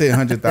 I'd say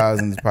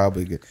 100,000 is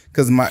probably good.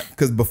 Because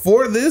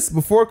before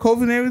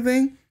COVID and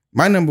everything,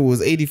 my number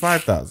was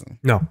 85,000.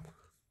 No.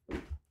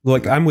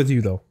 Like, I'm with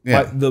you though.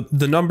 Yeah.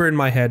 The number in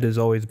my head has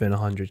always been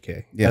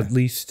 100K. Yeah. At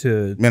least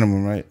to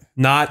minimum, right?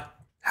 Not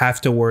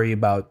have to worry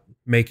about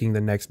making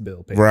the next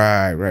bill payment.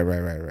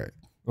 Right.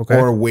 Okay.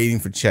 Or waiting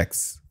for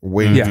checks. Or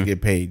waiting to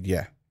get paid.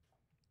 Yeah.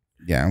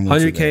 Yeah.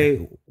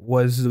 100K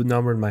was the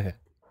number in my head.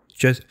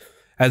 Just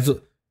as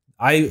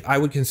I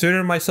would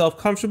consider myself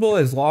comfortable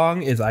as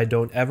long as I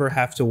don't ever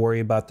have to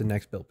worry about the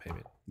next bill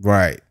payment.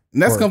 Right.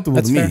 And that's comfortable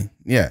to me. Fair.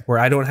 Yeah. Where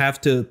I don't have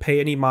to pay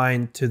any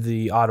mind to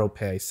the auto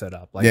pay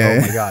setup. Like,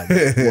 oh my God,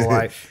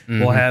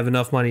 will I have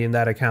enough money in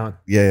that account?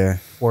 Yeah.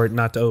 For it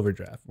not to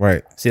overdraft.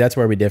 Right. See, that's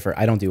where we differ.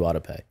 I don't do auto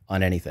pay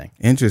on anything.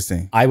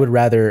 Interesting. I would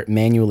rather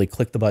manually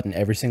click the button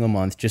every single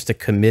month just to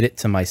commit it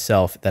to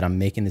myself that I'm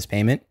making this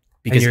payment.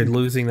 Because you're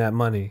losing that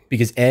money.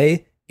 Because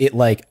A,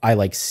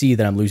 I see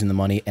that I'm losing the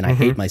money and I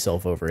hate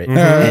myself over it.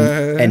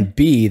 And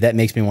B, that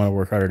makes me want to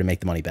work harder to make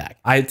the money back.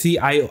 I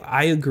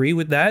agree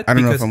with that. I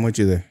don't know if I'm with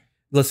you there.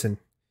 Listen,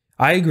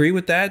 I agree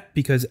with that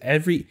because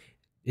it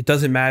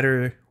doesn't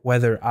matter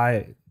whether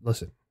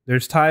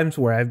there's times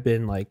where I've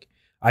been like,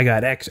 I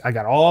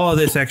got all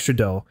this extra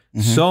dough,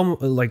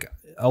 like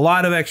a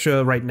lot of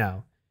extra right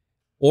now.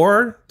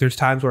 Or there's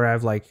times where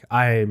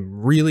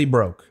I'm really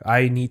broke.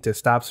 I need to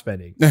stop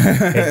spending.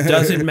 It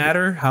doesn't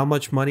matter how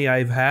much money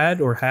I've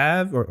had or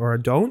have or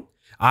don't.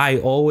 I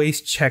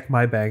always check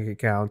my bank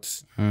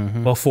accounts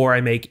before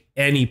I make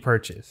any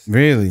purchase.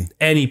 Really?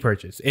 Any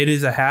purchase. It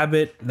is a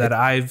habit that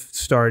I've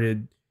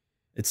started.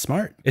 It's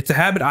smart. It's a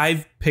habit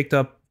I've picked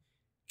up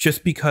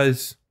just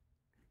because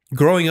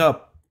growing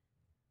up,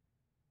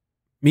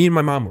 me and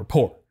my mom were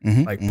poor.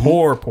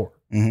 Poor.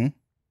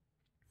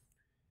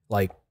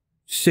 Like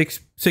six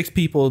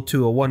people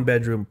to a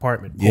 1-bedroom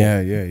apartment. Poor.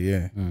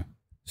 Yeah.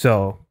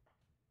 So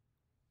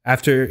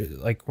after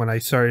when I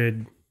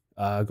started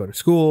going to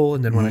school,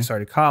 and then when I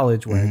started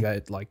college, where I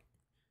got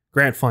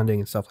grant funding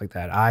and stuff like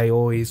that, I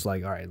always all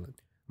right, I'm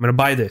gonna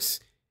buy this,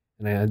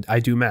 and I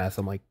do math.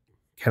 I'm like,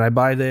 can I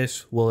buy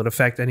this? Will it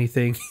affect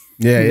anything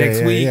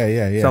next week?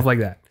 Yeah. Stuff like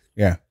that.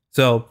 Yeah.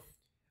 So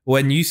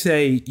when you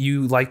say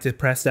you like to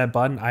press that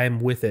button, I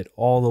am with it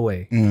all the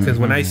way. Because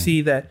when I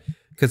see that,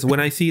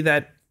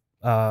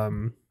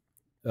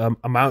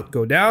 amount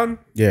go down,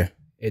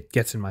 it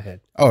gets in my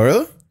head. Oh,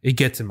 really? It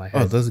gets in my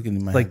head. Oh, it doesn't get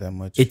in my head that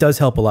much. It does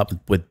help a lot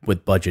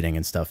with budgeting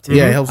and stuff too.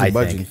 Yeah, it helps with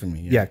budgeting for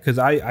me. Yeah, because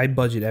I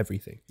budget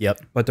everything.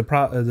 Yep. But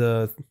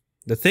the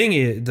thing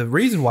is, the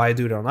reason why I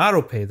do it on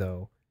auto pay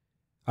though,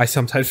 I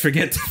sometimes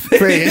forget to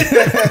pay.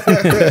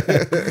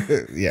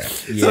 Yeah.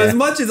 So as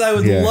much as I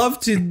would love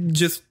to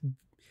just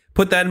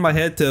put that in my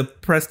head to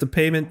press the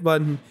payment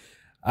button,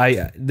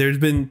 there's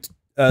been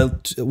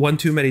one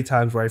too many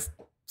times where I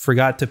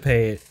forgot to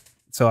pay it.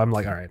 So I'm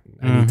like, all right,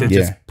 I need to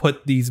just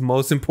put these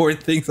most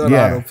important things on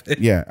auto pay.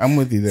 Yeah, I'm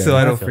with you there. So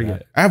I don't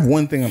forget. I have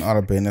one thing on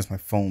auto pay, and that's my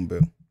phone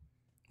bill,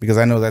 because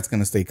I know that's going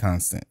to stay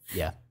constant.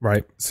 Yeah.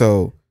 Right.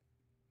 So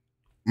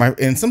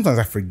and sometimes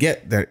I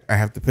forget that I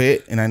have to pay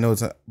it, and I know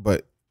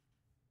but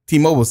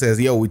T-Mobile says,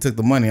 yo, we took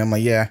the money. I'm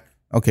like, yeah,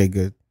 okay,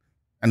 good.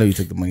 I know you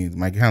took the money.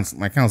 My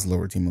account's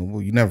lower,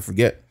 T-Mobile. You never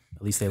forget.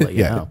 At least they let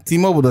you know.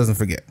 T-Mobile doesn't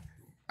forget.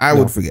 I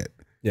would forget.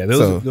 Yeah,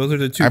 those are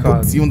the two.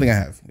 It's the only thing I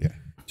have. Yeah.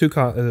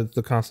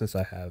 The constants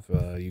I have: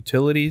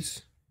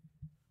 utilities,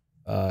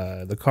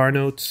 the car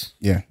notes,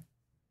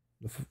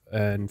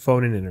 and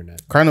phone and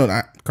internet. Car note,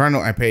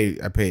 I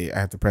pay. I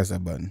have to press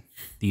that button.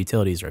 The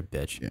utilities are a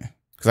bitch. Yeah,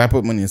 because I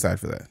put money aside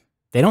for that.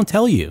 They don't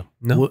tell you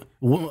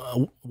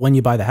when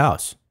you buy the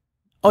house.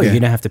 Oh, you're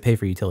gonna have to pay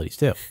for utilities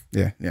too.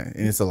 Yeah,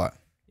 and it's a lot.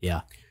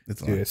 Yeah,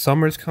 it's a lot.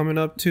 Summer's coming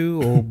up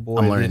too. Oh boy,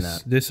 I'm learning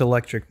that. This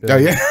electric bill. Oh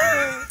yeah.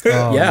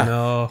 Oh, yeah.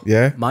 No.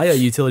 Yeah. My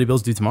utility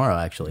bill's due tomorrow,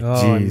 actually. Oh,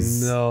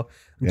 jeez. No.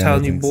 I'm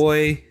telling you,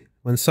 boy,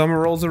 when summer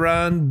rolls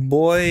around,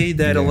 boy,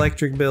 that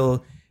electric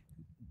bill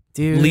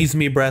leaves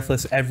me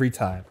breathless every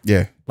time.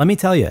 Yeah. Let me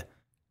tell you,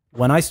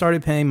 when I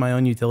started paying my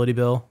own utility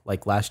bill,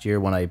 like last year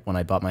when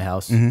I bought my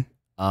house,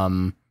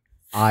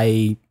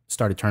 I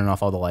started turning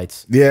off all the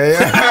lights. Yeah.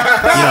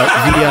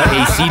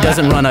 The AC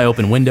doesn't run. I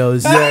open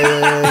windows.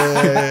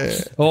 Yeah.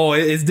 Oh,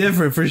 it's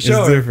different for sure.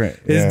 It's different.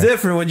 It's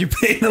different when you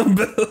pay them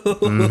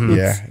bills.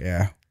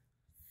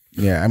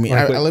 Yeah. I mean,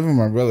 I live with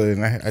my brother,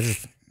 and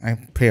I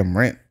pay him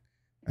rent.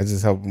 I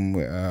just help him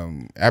with.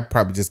 I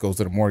probably just goes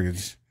to the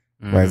mortgage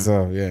by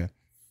itself. Yeah.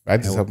 I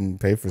just help him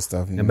pay for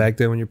stuff. And back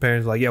then, when your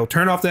parents were like, "Yo,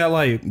 turn off that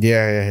light,"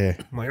 yeah.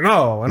 I'm like,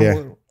 "No, I don't."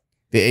 Want...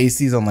 The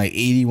AC's on like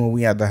 80 when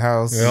we at the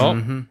house.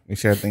 Yep. Make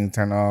sure everything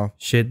turn off.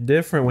 Shit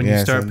different when you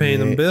start paying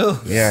them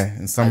bills. Yeah,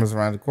 and summer's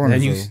around the corner.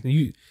 And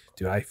dude,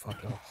 I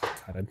fucking. Oh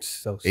God, I'm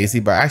so sad. AC,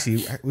 but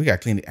actually, we got to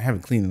clean it. I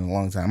haven't cleaned it in a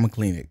long time. I'm gonna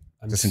clean it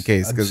just in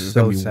case because it's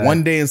gonna be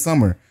one day in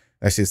summer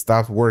that shit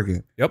stops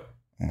working. Yep.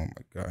 Oh my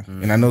God.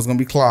 And I know it's gonna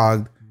be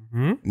clogged.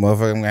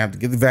 Motherfucker, I'm gonna have to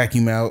get the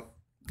vacuum out.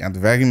 Got the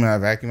vacuum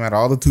out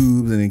all the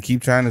tubes, and then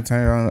keep trying to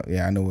turn it on.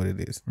 Yeah, I know what it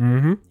is.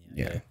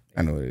 Yeah.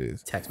 I know what it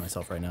is. Text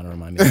myself right now to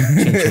remind me.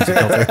 Change the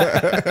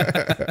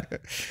filter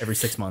every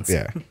 6 months.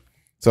 Yeah.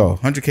 So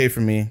 100K for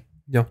me.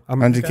 Yeah, I'm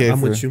 100K. I'm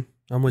with you.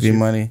 I'm with you.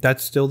 Money.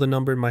 That's still the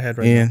number in my head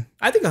right now.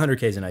 I think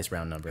 100K is a nice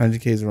round number.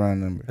 100K is a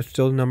round number. That's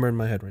still the number in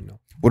my head right now.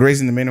 Would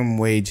raising the minimum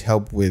wage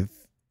help with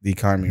the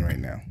economy right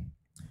now?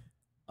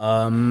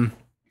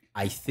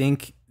 I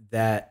think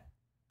that.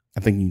 I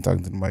think you can talk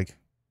to the mic.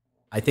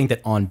 I think that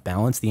on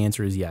balance, the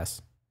answer is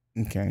yes.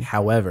 Okay.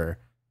 However,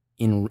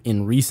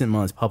 in recent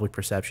months, public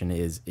perception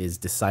is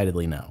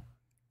decidedly no.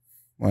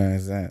 Why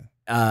is that?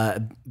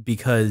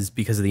 Because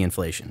of the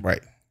inflation.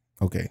 Right.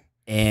 Okay.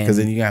 And because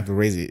then you have to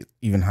raise it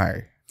even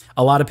higher.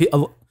 A lot of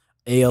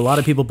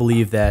people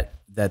believe that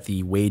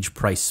the wage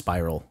price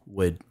spiral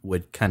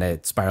would kind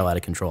of spiral out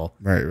of control.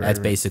 Right. That's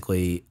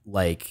basically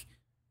like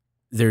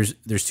there's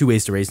two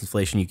ways to raise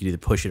inflation. You could either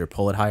push it or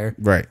pull it higher.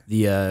 Right.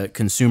 The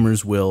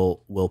consumers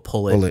will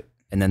pull it,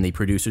 and then the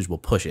producers will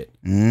push it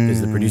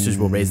because the producers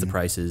will raise the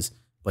prices.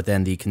 But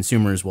then the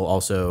consumers will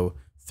also,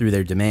 through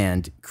their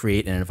demand,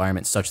 create an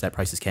environment such that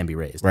prices can be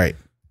raised. Right.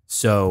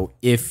 So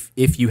if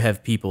you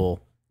have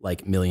people,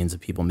 like millions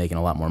of people making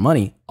a lot more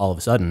money, all of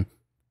a sudden,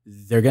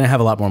 they're going to have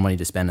a lot more money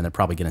to spend, and they're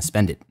probably going to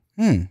spend it.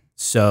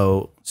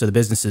 So the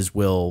businesses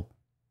will,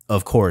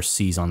 of course,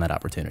 seize on that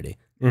opportunity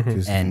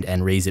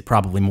and raise it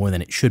probably more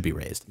than it should be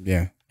raised.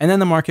 Yeah. And then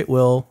the market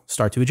will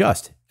start to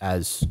adjust,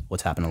 as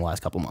what's happened in the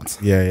last couple of months.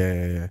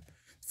 Yeah.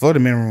 Florida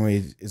minimum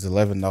wage is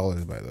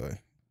 $11, by the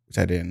way, which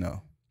I didn't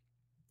know.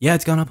 Yeah,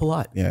 it's gone up a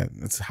lot. Yeah,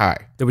 it's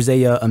high. There was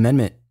a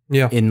amendment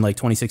in like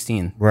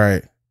 2016.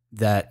 Right.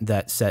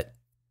 That set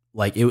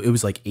like it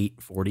was like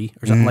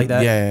 $8.40 or something like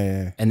that.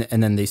 Yeah.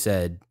 And then they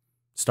said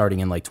starting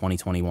in like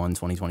 2021,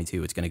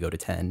 2022, it's going to go to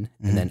 10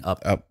 and then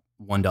up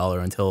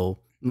 $1 until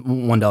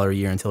 $1 a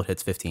year until it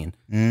hits 15.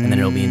 And then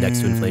it'll be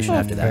indexed to inflation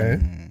after that.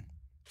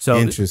 So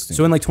interesting.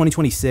 So in like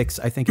 2026,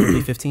 I think it'll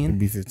be 15. It'll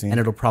be 15. And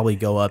it'll probably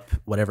go up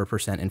whatever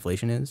percent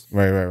inflation is.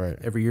 Right.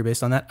 Every year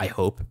based on that, I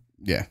hope.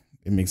 Yeah.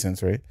 It makes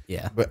sense, right?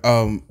 Yeah. But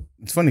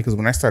it's funny because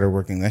when I started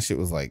working, that shit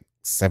was like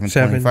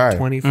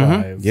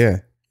 $7.25. Yeah.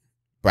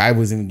 But I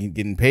wasn't even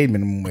getting paid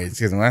minimum wage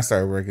because when I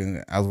started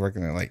working, I was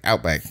working at like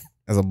Outback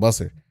as a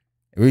busser.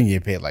 We can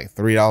get paid like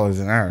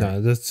 $3 an hour.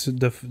 No, that's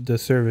the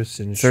service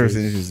industry. Service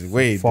industry is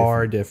way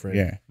far different.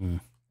 Yeah.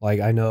 Like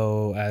I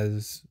know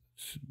as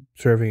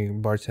serving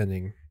and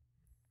bartending,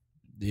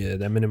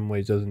 that minimum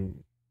wage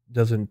doesn't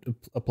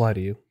apply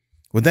to you.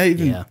 Would that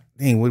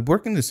even would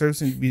working in the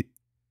service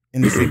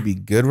industry be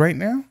good right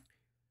now?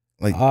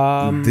 Like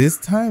this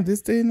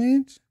day and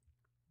age?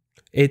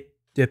 It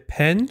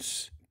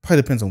depends.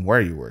 Probably depends on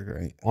where you work,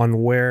 right?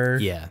 On where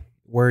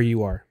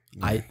you are.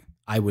 Yeah.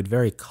 I would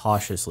very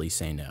cautiously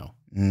say no.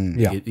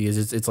 Yeah.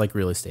 Because it's like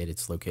real estate.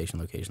 It's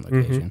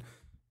location.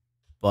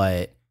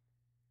 But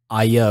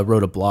I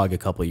wrote a blog a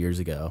couple of years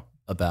ago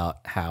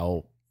about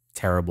how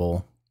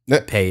terrible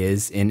pay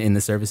is in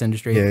the service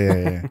industry.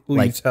 Yeah. Who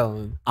are you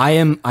telling? I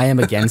am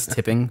against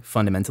tipping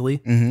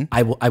fundamentally.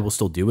 I will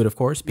still do it, of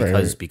course,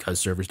 because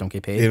servers don't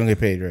get paid. They don't get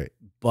paid, right?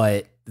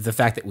 But the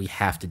fact that we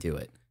have to do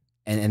it,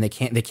 and they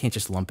can't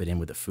just lump it in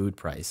with the food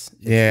price.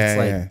 It's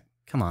like,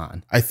 come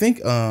on. I think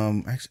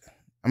actually,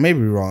 I may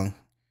be wrong,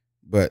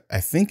 but I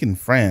think in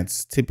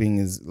France tipping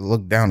is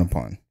looked down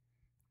upon.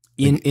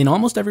 In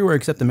almost everywhere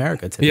except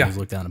America, tipping is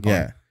looked down upon.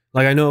 Yeah.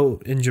 Like I know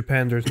in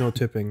Japan there's no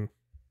tipping.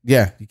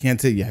 Yeah, you can't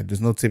tip. Yeah,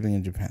 there's no tipping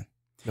in Japan.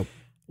 Nope.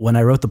 When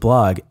I wrote the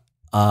blog,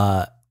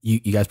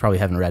 you guys probably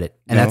haven't read it,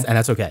 and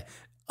that's okay.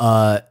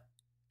 I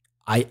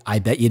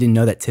bet you didn't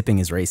know that tipping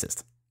is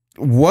racist.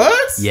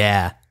 What?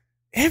 Yeah.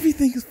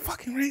 Everything is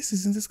fucking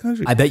racist in this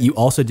country. I bet you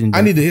also didn't.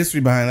 I need the history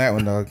behind that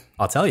one, dog.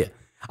 I'll tell you.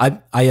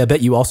 I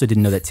bet you also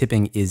didn't know that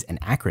tipping is an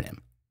acronym.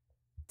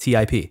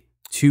 TIP.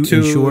 To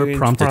ensure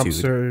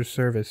promptitude.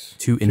 Service.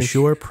 To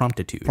ensure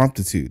promptitude.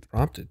 Promptitude.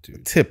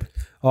 Tip.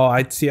 Oh,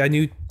 I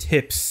knew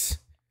tips.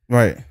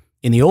 Right.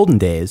 In the olden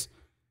days,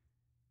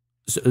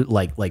 so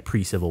like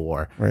pre-Civil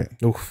War, right?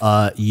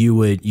 You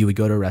would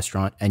go to a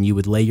restaurant and you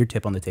would lay your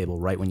tip on the table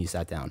right when you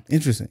sat down.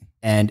 Interesting.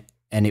 And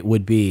it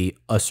would be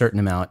a certain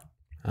amount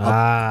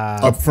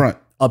up front.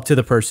 up to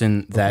the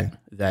person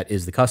that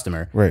is the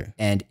customer. Right.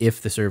 And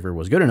if the server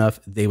was good enough,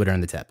 they would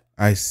earn the tip.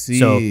 I see.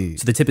 So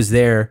the tip is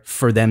there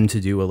for them to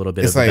do a little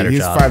bit of a better job.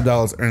 It's like here's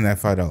 $5, earn that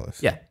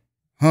 $5. Yeah.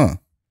 Huh.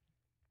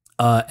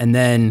 And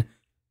then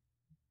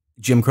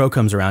Jim Crow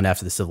comes around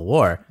after the Civil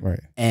War.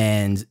 Right.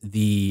 And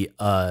the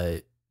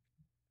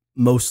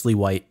mostly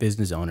white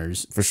business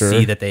owners for sure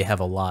see that they have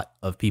a lot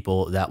of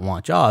people that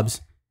want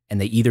jobs,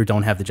 and they either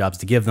don't have the jobs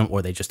to give them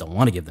or they just don't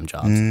want to give them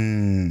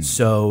jobs.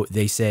 So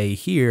they say,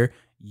 here,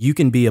 you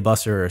can be a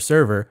busser or a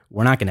server.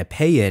 We're not going to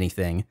pay you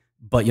anything,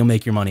 but you'll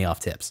make your money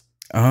off tips.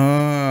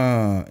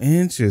 Oh,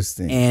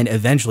 interesting. And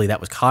eventually that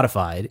was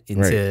codified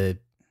into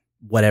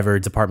whatever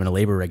Department of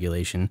Labor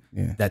regulation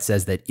that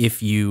says that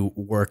if you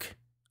work,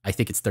 I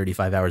think it's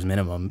 35 hours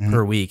minimum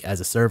per week as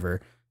a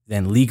server,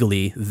 then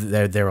legally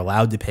they're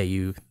allowed to pay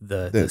you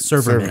the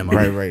server minimum.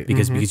 Right.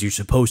 Because you're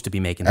supposed to be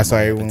making that's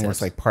why everyone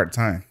works like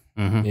part-time.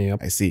 Yep.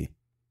 I see.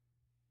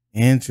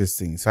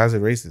 Interesting. So how's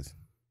it racist?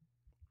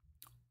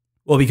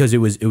 Well, because it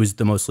was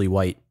the mostly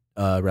white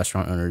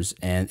restaurant owners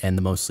and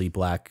the mostly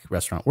black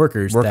restaurant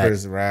workers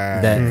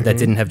that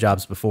didn't have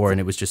jobs before, and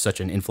it was just such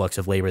an influx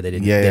of labor they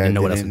didn't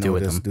know what else to do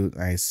with them.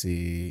 I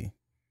see.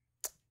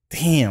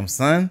 Damn,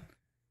 son.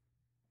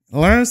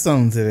 Learn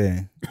something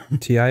today.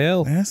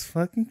 TIL. That's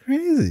fucking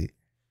crazy.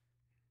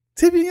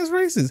 Tipping is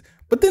racist.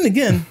 But then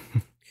again,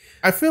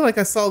 I feel like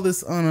I saw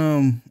this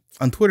on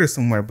Twitter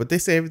somewhere, but they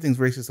say everything's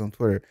racist on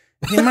Twitter.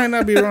 He might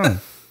not be wrong.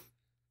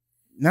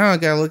 Now I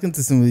gotta look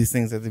into some of these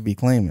things that they be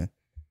claiming.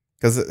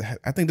 Because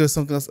I think there's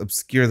something else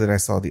obscure that I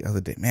saw the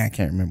other day. Man, I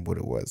can't remember what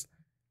it was.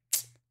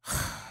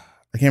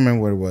 I can't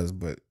remember what it was,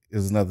 but it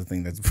was another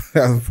thing that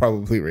was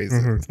probably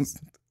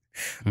racist.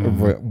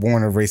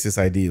 Born of racist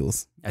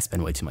ideals. I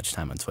spend way too much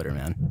time on Twitter,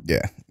 man.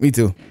 Yeah, me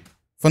too.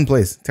 Fun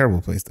place.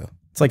 Terrible place, though.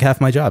 It's like half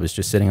my job is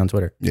just sitting on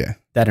Twitter. Yeah.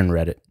 That and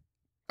Reddit.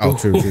 Oh,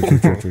 true.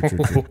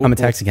 I'm a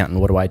tax accountant.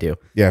 What do I do?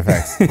 Yeah,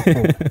 facts.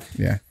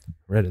 Yeah.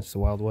 Reddit's the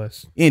Wild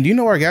West. Ian, do you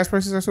know why gas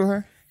prices are so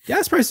high?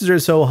 Gas prices are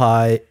so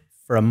high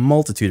for a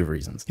multitude of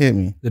reasons. Hit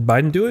me. Did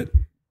Biden do it?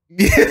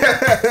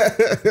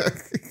 Yeah.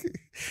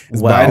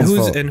 Well,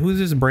 who's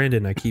this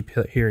Brandon I keep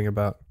hearing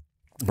about?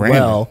 Brandon.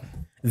 Well,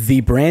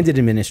 the Brandon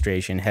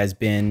administration has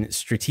been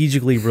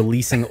strategically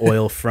releasing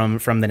oil from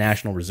the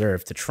National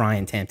Reserve to try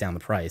and tamp down the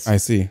price. I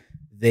see.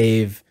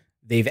 They've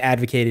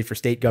advocated for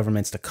state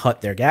governments to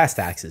cut their gas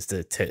taxes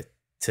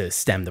to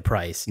stem the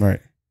price. Right.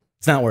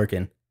 It's not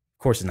working. Of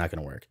course, it's not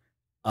going to work.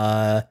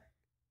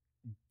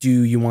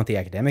 Do you want the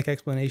academic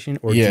explanation,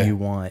 or do you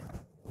want?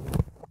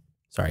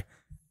 Sorry,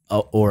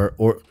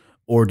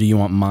 or do you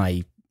want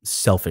my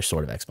selfish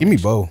sort of explanation? Give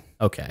me both.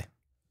 Okay.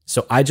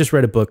 So I just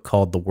read a book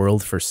called The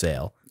World for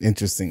Sale.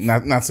 Interesting.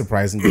 Not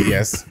surprising, but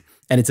yes.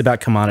 And it's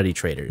about commodity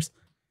traders.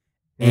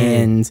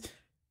 And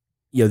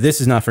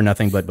this is not for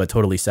nothing, but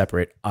totally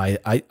separate.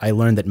 I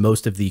learned that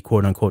most of the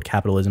quote unquote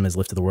capitalism has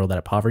lifted the world out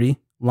of poverty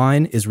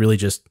line is really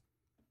just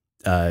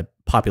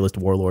populist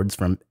warlords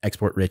from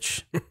export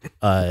rich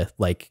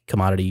like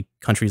commodity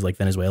countries like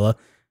Venezuela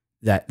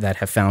that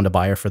have found a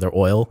buyer for their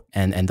oil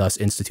and thus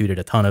instituted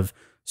a ton of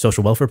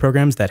social welfare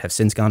programs that have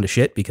since gone to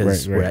shit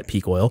because we're at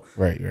peak oil.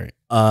 Right.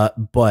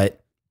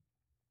 But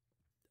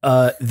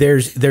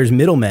there's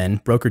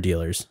middlemen, broker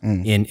dealers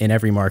in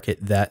every market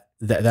that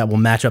will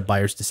match up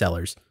buyers to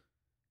sellers.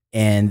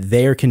 And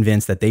they are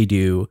convinced that they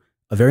do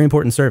a very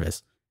important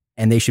service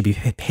and they should be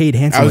paid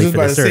handsomely for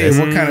the service.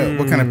 Say,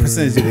 what kind of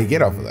percentage do they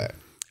get off of that?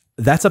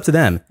 That's up to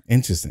them.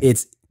 Interesting.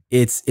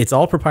 It's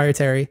all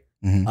proprietary.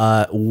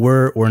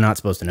 We're not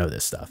supposed to know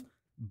this stuff,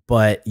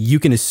 but you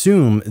can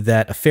assume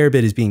that a fair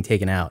bit is being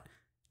taken out,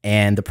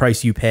 and the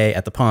price you pay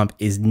at the pump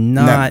is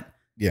not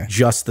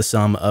just the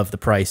sum of the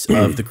price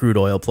of the crude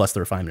oil plus the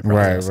refinement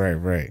process.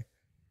 Right.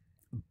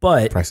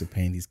 But the price of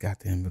paying these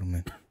goddamn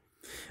middlemen.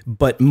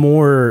 But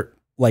more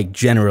like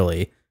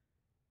generally,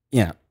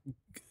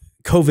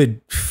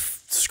 COVID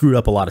screwed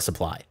up a lot of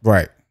supply.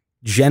 Right.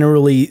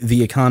 Generally,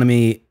 the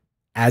economy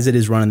as it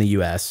is run in the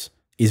U.S.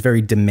 is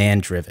very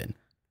demand driven.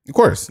 Of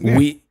course. Yeah.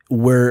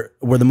 We're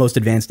the most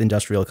advanced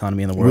industrial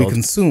economy in the world. We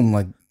consume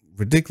like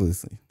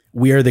ridiculously.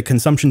 We are the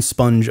consumption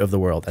sponge of the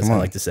world, as I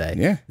like to say.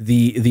 Yeah.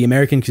 The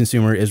American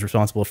consumer is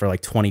responsible for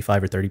like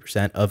 25 or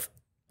 30%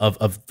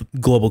 of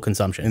global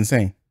consumption.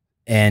 Insane.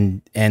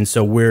 And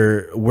so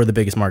we're the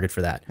biggest market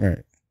for that.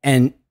 Right.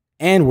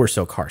 And we're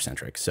so car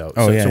centric. So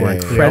we're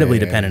incredibly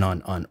dependent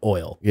on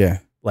oil. Yeah.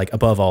 Like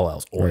above all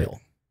else, oil. Right.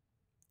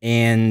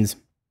 And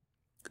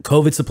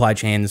COVID supply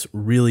chains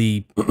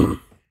really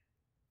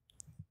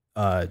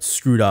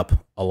screwed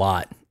up a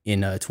lot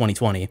in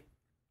 2020.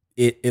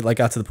 It like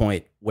got to the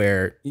point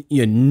where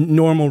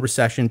normal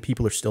recession,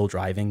 people are still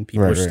driving,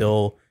 people are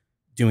still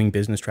doing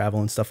business travel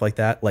and stuff like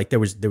that. Like there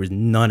was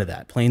none of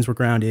that. Planes were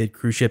grounded,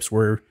 cruise ships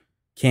were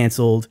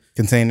canceled,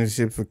 container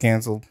ships were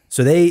canceled.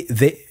 So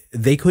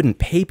they couldn't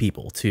pay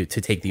people to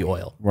take the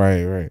oil.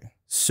 Right.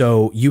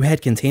 So you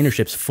had container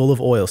ships full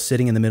of oil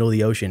sitting in the middle of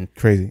the ocean.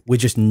 Crazy.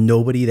 With just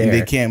nobody there. And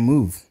they can't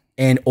move.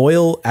 And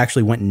oil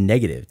actually went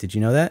negative. Did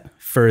you know that?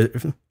 For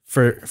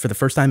the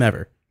first time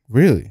ever.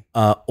 Really?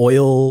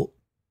 Oil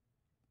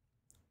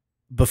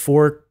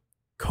before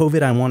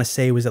COVID, I want to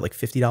say was at like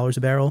 $50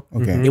 a barrel.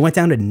 Okay. It went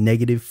down to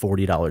negative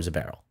 $40 a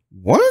barrel.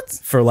 What?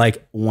 For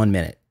like 1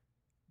 minute.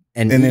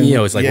 And then,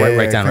 it's like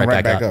right down,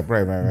 right back up.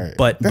 Right.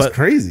 But that's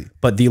crazy.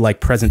 But the like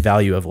present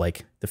value of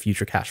like the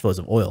future cash flows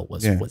of oil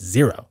was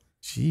zero.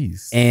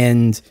 Jeez.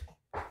 And,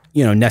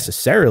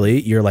 necessarily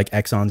your like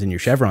Exxons and your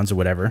Chevrons or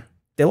whatever,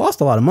 they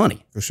lost a lot of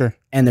money. For sure.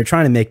 And they're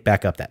trying to make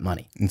back up that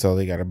money. And so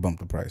they got to bump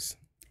the price.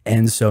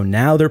 And so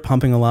now they're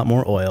pumping a lot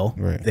more oil.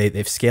 Right.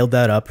 They've scaled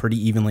that up pretty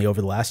evenly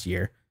over the last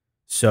year.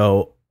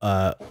 So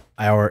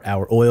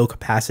our oil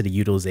capacity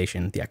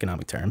utilization, the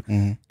economic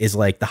term, is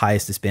like the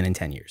highest it's been in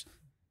 10 years.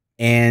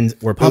 And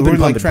we're pumping,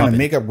 trying to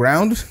make up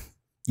ground.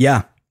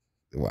 Yeah.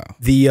 Wow.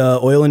 The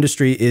oil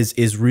industry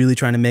is really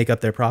trying to make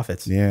up their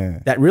profits. Yeah.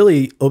 That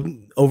really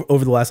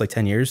over the last like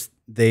 10 years,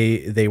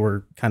 they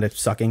were kind of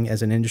sucking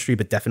as an industry,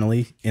 but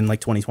definitely in like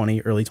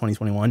 2020, early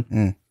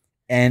 2021.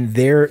 And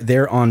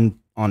they're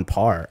on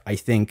par. I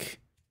think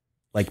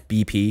like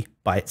BP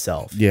by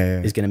itself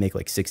is going to make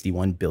like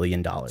 $61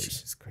 billion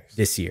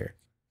this year.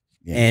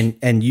 Yeah.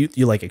 And you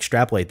like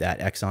extrapolate that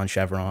Exxon,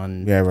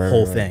 Chevron,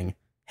 whole thing,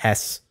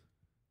 Hess,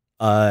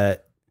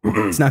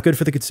 it's not good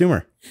for the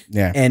consumer.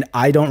 Yeah. And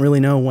I don't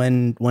really know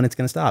when it's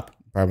going to stop.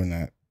 Probably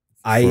not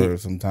for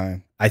some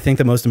time. I think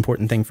the most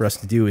important thing for us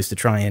to do is to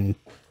try and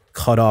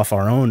cut off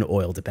our own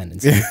oil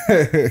dependency,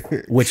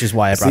 which is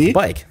why I brought the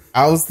bike.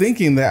 I was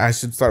thinking that I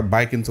should start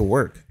biking to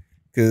work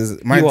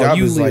because my job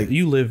is like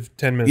you live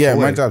 10 minutes. Yeah,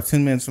 away. my job's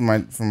 10 minutes from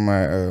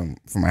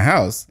my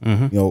house.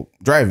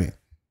 Driving,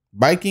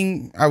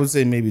 biking, I would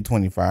say maybe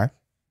 25.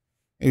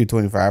 I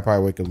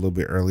probably wake up a little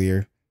bit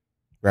earlier,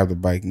 grab the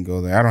bike and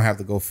go there. I don't have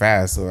to go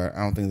fast, so I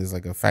don't think there's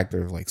like a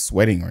factor of like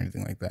sweating or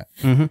anything like that.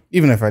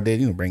 Even if I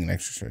did, bring an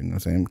extra shirt, what I'm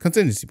saying?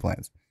 Contingency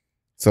plans.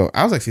 So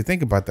I was actually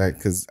thinking about that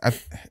because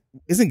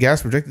isn't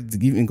gas projected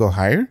to even go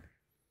higher?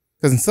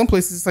 Because in some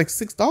places it's like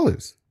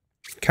 $6.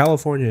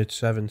 California, it's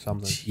 7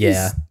 something.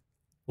 Yeah.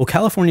 Well,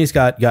 California's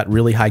got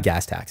really high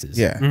gas taxes.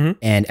 Yeah.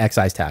 And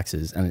excise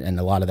taxes and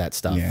a lot of that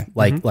stuff. Yeah.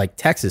 Like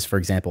Texas, for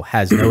example,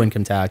 has no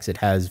income tax. It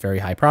has very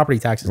high property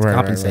taxes to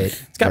compensate.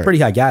 Right. It's got pretty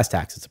high gas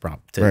taxes to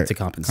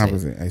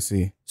compensate. I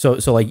see. So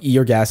like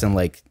your gas in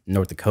like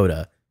North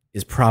Dakota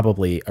is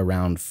probably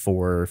around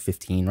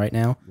 $4.15 right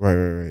now.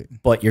 Right.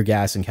 But your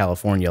gas in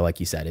California,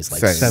 like you said, is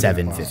like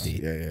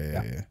 $7.50.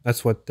 Yeah.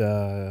 That's what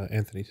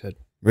Anthony said.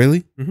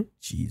 Really?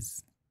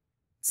 Jeez.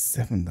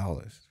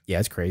 $7. Yeah,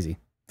 it's crazy.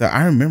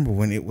 I remember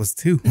when it was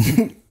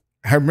 $2.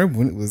 I remember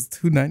when it was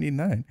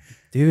 $2.99.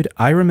 Dude,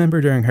 I remember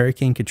during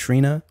Hurricane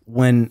Katrina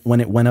when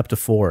it went up to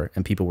 $4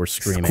 and people were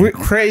screaming.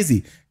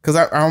 Crazy. Because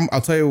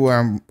I'll tell you what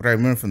I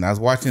remember from that. I was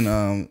watching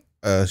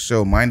a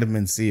show, Mind of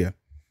Mencia.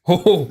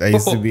 That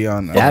used to be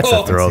on. That's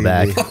a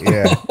throwback. TV.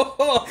 Yeah.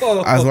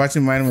 I was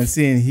watching Mind of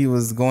Mencia and he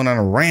was going on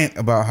a rant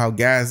about how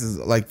gas is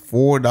like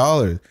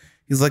 $4.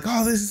 He's like,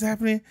 oh, this is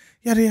happening.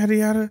 Yada, yada,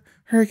 yada.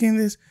 Hurricane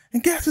this.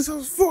 And gas is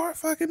 $4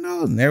 fucking.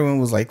 And everyone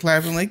was like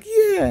clapping, like,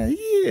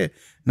 yeah.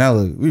 Now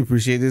look, we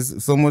appreciate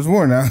this so much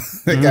more now.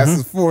 That gas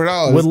is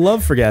 $4. Would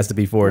love for gas to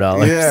be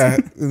 $4. Yeah.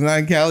 Not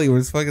in Cali where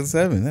it's fucking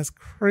 $7. That's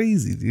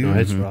crazy, dude. No,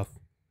 it's rough.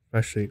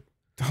 Especially.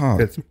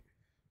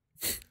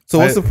 So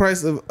what's the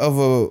price of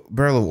a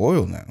barrel of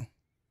oil now?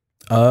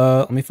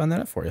 Let me find that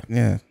out for you.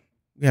 Yeah.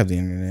 We have the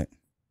internet.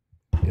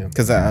 Yeah.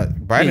 Because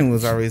Biden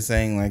was already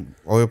saying like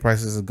oil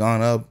prices have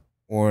gone up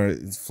or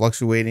it's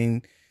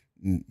fluctuating.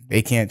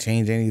 They can't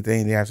change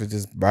anything. They have to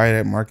just buy it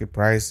at market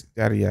price.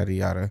 Yada, yada,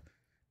 yada.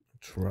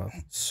 It's rough.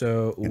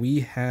 So we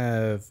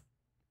have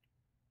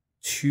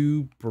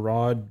 2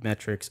 broad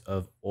metrics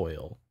of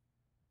oil.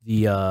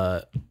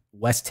 The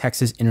West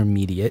Texas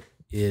Intermediate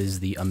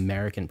is the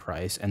American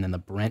price, and then the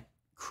Brent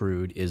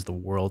crude is the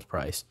world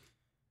price.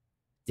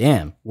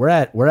 Damn, we're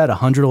at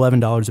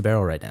 $111 a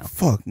barrel right now.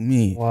 Fuck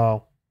me.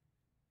 Wow.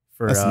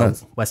 For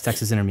West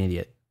Texas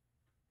Intermediate.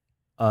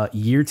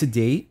 Year to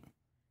date,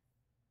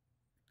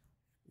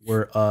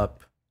 we're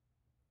up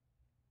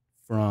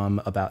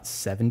from about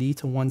 70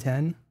 to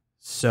 110.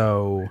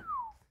 So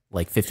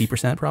like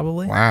 50%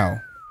 probably. Wow.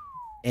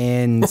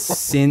 And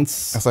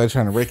since that's like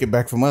trying to rake it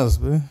back from us,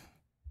 man.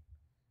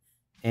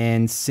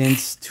 And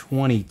since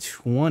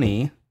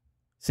 2020,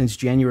 since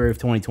January of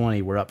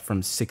 2020, we're up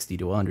from 60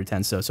 to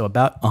 110. So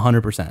about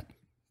 100%.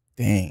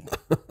 Dang.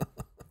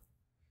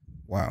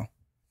 Wow.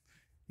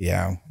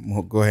 Yeah,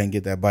 we'll go ahead and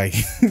get that bike.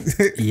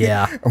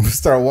 Yeah. I'm gonna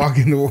start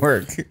walking to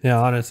work.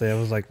 Yeah, honestly, I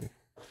was like,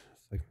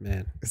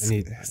 man,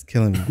 it's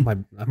killing me.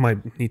 I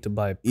might need to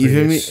buy a Prius. You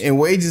feel me? And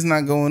wages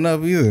not going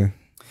up either.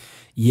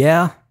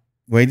 Yeah.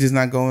 Wages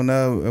not going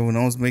up. Everyone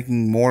else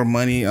making more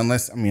money,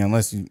 unless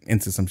you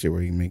into some shit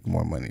where you make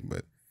more money.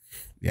 But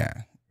yeah,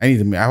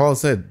 I've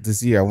always said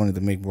this year I wanted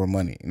to make more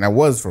money, and I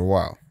was for a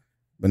while.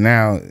 But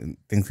now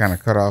things kind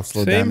of cut off,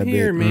 slow down a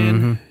bit,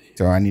 man.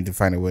 So I need to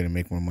find a way to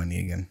make more money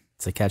again.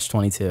 It's a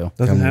catch-22.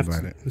 Doesn't have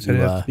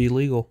to be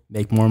legal.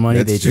 Make more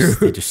money. They just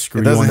screw you on the back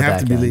end. It doesn't have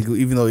to be legal,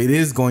 even though it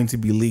is going to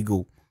be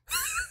legal.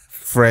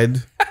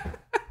 Fred.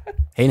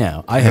 Hey,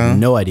 now I have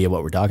no idea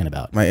what we're talking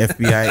about. My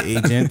FBI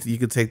agent. You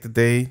could take the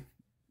day.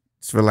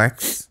 Just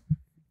relax.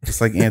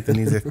 just like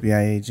Anthony's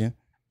FBI agent.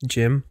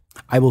 Jim.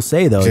 I will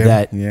say though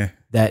that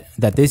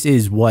this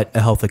is what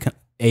a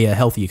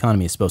healthy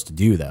economy is supposed to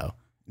do though.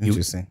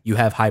 Interesting. You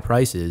have high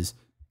prices,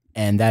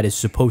 and that is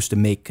supposed to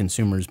make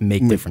consumers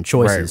make different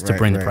choices to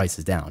bring the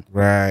prices down.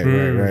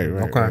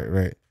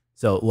 Right.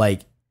 So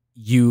like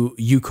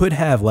you could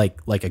have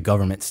like a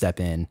government step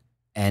in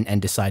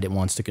and decide it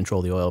wants to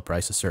control the oil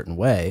price a certain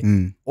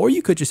way, or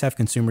you could just have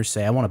consumers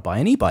say, I want to buy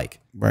an e-bike.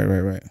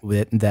 Right.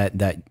 With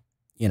that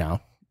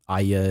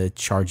I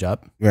charge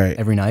up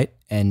every night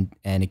and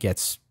it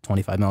gets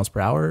 25 miles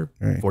per hour,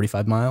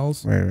 45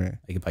 miles. Right.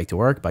 I can bike to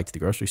work, bike to the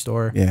grocery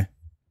store. Yeah.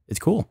 It's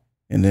cool.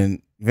 And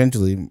then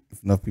eventually,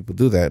 if enough people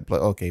do that,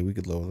 like, okay, we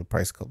could lower the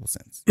price a couple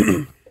cents.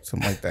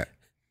 Something like that.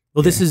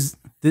 Well, this is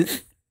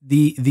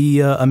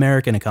the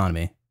American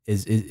economy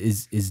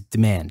is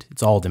demand.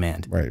 It's all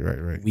demand.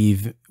 Right.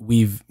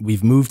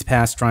 We've moved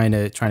past trying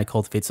to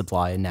cultivate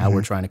supply, and now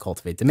we're trying to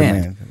cultivate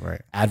demand.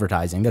 Right.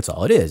 Advertising, that's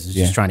all it is. It's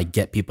just trying to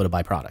get people to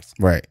buy products.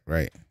 Right.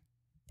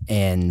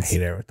 And I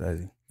hate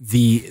advertising.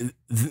 The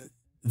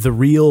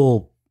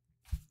real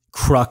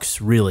crux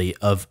really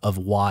of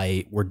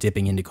why we're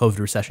dipping into COVID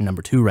recession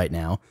number 2 right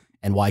now,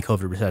 and why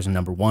COVID recession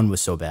number 1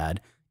 was so bad,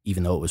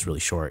 even though it was really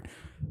short,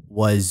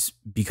 was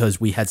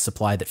because we had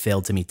supply that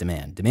failed to meet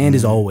demand. Demand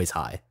is always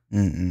high.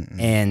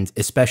 And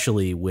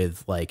especially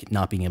with like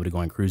not being able to go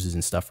on cruises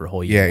and stuff for a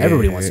whole year.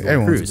 Everybody wants to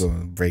go on a cruise. Wants to go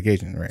on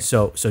vacation, right?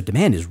 So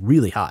demand is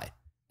really high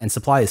and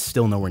supply is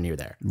still nowhere near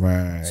there.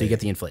 Right. So you get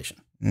the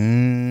inflation.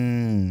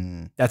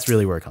 That's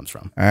really where it comes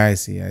from. I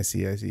see.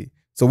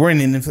 So we're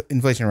in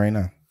inflation right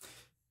now.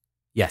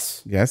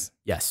 Yes.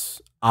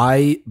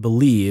 I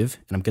believe,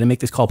 and I'm going to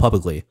make this call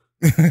publicly,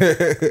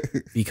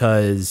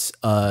 because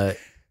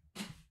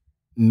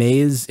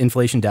May's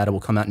inflation data will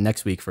come out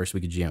next week, first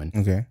week of June.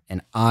 Okay.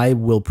 And I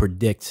will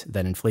predict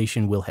that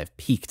inflation will have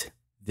peaked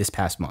this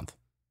past month.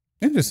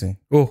 Interesting.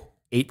 Oh,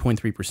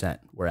 8.3%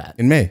 we're at.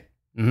 In May.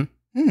 And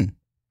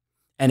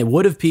it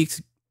would have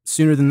peaked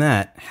sooner than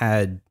that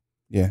had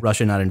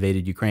Russia not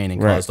invaded Ukraine and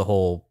caused the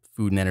whole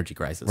food and energy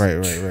crisis.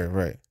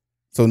 Right.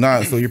 So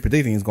you're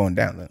predicting it's going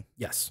down then?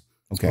 Yes.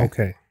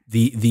 Okay.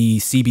 The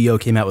CBO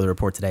came out with a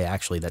report today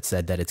actually that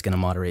said that it's going to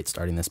moderate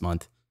starting this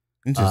month.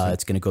 Interesting.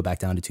 It's going to go back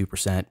down to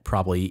 2%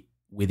 probably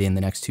within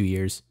the next 2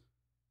 years.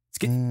 It's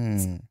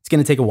going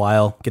to take a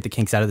while, get the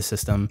kinks out of the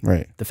system.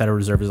 Right. The Federal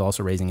Reserve is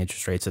also raising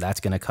interest rates, so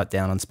that's going to cut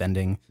down on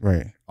spending.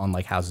 Right. On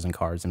like houses and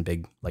cars and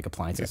big like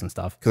appliances and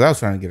stuff. Because I was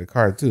trying to get a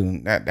car too,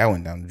 and that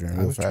went down the drain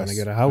real fast. Trying to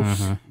get a house.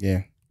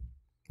 Yeah.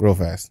 Real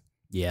fast.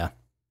 Yeah.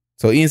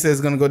 So Ian says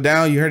it's going to go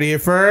down. You heard it here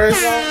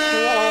first.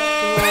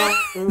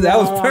 That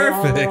was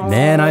perfect.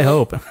 Man, I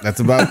hope. That's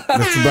about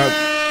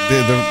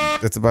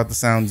the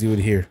sounds you would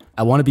hear.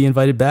 I want to be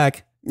invited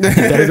back. You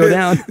better go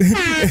down.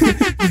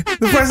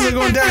 The prices are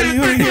going down.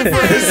 You heard it here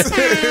first.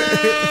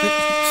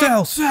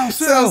 Sell.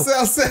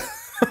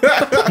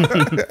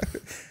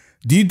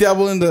 Do you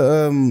dabble in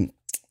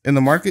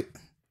the market?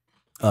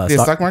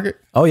 Stock market?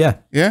 Oh yeah.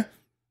 Yeah?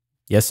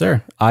 Yes,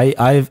 sir.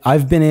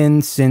 I've been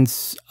in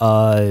since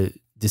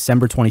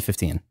December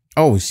 2015.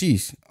 Oh,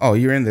 sheesh. Oh,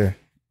 you're in there.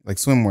 Like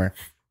swimwear.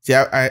 See,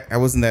 I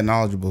wasn't that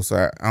knowledgeable, so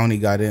I only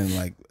got in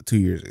like 2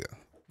 years ago.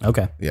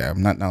 Okay. Yeah,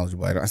 I'm not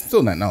knowledgeable. I'm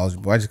still not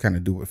knowledgeable. I just kind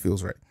of do what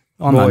feels right.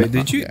 I'm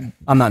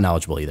not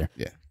knowledgeable either.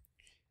 Yeah.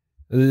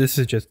 This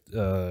is just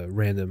a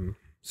random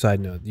side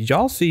note. Did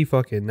y'all see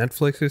fucking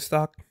Netflix's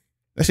stock?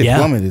 That shit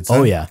plummeted. Son.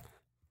 Oh yeah.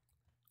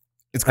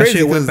 It's crazy. That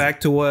shit went back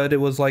to what it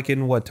was like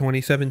in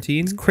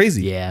 2017. It's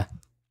crazy. Yeah.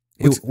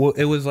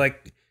 It was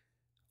like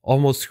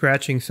almost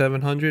scratching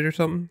 700 or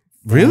something.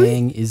 Really?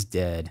 Thing is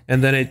dead.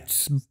 And then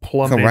it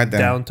plummeted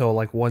down to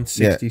like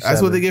 167. Yeah,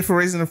 that's what they get for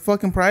raising the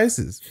fucking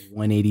prices.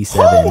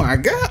 187. Oh my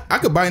god! I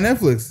could buy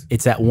Netflix.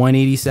 It's at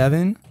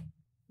 187.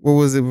 What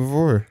was it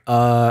before?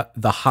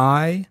 The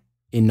high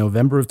in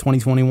November of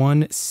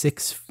 2021,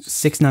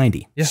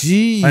 690. Yeah.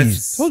 Jeez.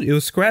 I told you it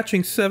was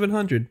scratching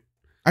 700.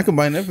 I could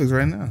buy Netflix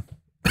right now.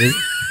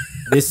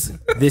 This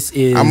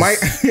is. I might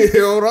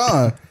hold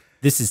on.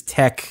 This is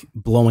tech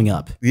blowing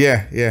up.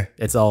 Yeah.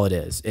 That's all it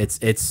is.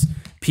 It's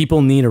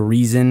people need a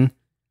reason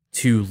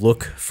to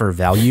look for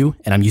value,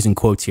 and I'm using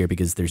quotes here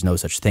because there's no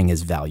such thing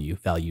as value.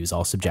 Value is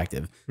all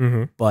subjective.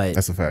 But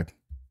that's a fact.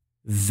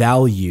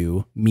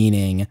 Value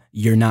meaning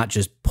you're not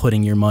just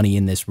putting your money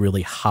in this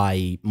really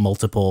high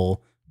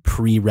multiple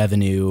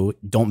pre-revenue,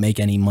 don't make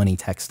any money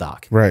tech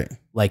stock. Right.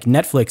 Like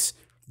Netflix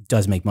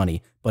does make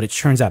money, but it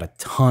churns out a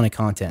ton of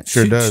content.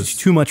 Sure does.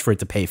 Too much for it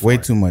to pay for. Way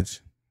too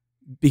much.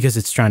 Because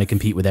it's trying to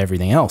compete with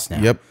everything else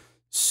now. Yep.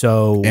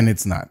 So. And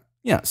it's not.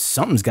 Yeah,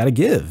 something's got to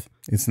give.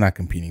 It's not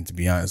competing, to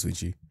be honest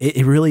with you.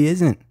 It really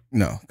isn't.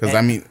 No, because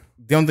I mean,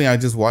 the only thing I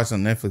just watched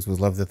on Netflix was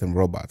Love, Death, and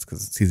Robots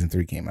because season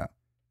 3 came out.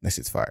 That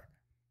shit's fire.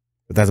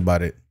 But that's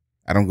about it.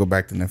 I don't go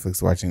back to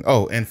Netflix watching.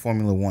 Oh, and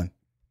Formula 1.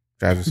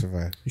 Drive to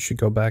Survive. You should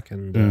go back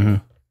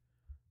and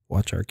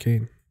watch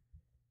Arcane.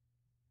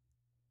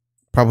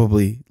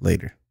 Probably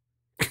later.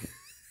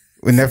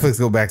 When Netflix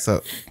go back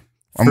up.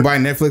 I'm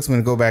buying Netflix. When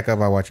it go back up,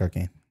 I watch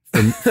Arcane.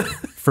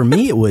 For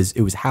me, it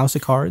was House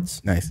of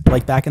Cards. Nice.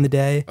 Like back in the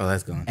day. Oh,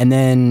 that's gone. And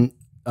then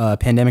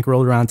pandemic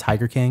rolled around,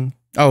 Tiger King.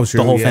 Oh, sure.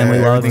 The whole family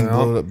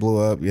loved. Blew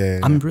up. Yeah.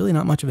 I'm really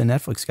not much of a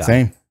Netflix guy.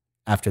 Same.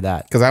 After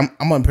that, because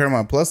I'm on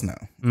Paramount Plus now.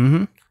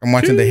 Mm-hmm. I'm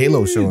watching the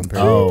Halo show on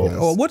Paramount Plus.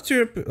 Oh, what's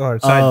your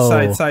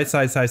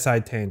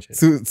side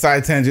tangent?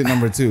 Side tangent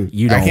number 2.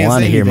 You don't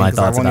want to hear my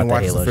thoughts about the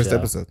Halo first show.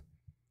 Episode.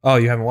 Oh,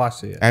 you haven't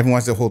watched it yet. I haven't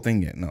watched the whole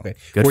thing yet. No. Okay.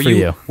 Good for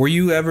you. Were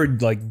you ever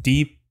like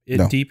deep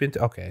into?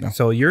 Okay,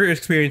 so your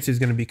experience is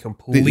going to be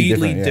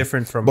completely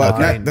different from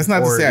mine. That's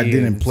not to say I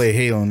didn't play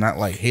Halo, not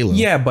like Halo.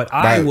 Yeah, but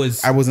I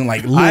wasn't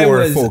like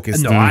lore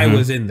focused. No, I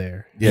was in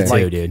there. Yeah, me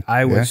too, dude.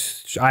 I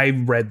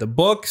read the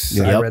books.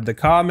 I read the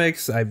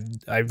comics. I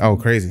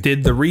crazy.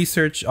 Did the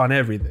research on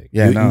everything.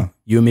 Yeah,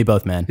 you and me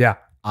both, man. Yeah,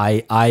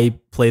 I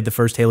played the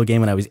first Halo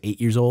game when I was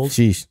 8 years old.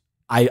 Sheesh.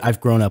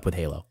 I've grown up with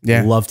Halo.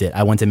 Yeah, loved it.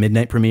 I went to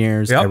midnight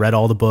premieres. I read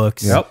all the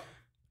books. Yep.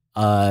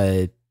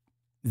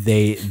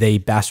 They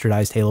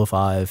bastardized Halo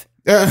 5.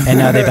 And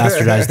now they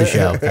bastardized the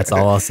show. That's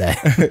all I'll say.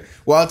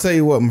 Well, I'll tell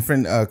you what, my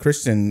friend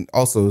Christian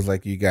also is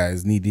like you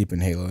guys knee deep in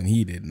Halo, and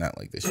he did not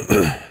like this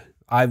show.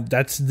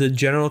 That's the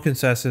general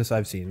consensus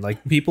I've seen.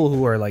 Like people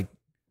who are like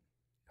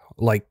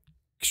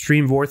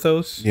extreme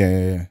Vorthos.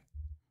 Yeah.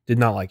 Did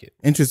not like it.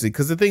 Interesting,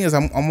 because the thing is,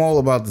 I'm all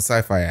about the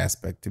sci-fi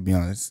aspect. To be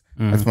honest,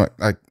 that's one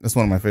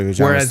of my favorite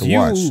genres to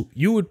watch.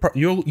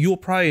 You'll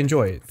probably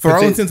enjoy it. For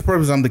all intents and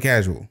purposes, I'm the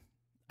casual.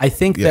 I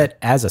think that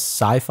as a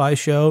sci-fi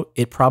show,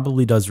 it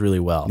probably does really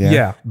well.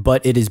 Yeah.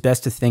 But it is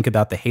best to think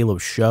about the Halo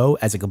show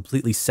as a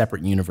completely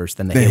separate universe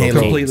than the Halo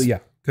completely, games. Yeah.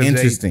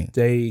 Interesting.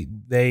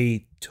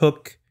 They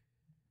took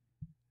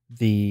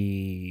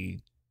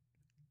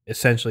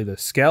essentially the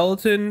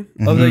skeleton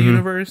of the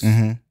universe,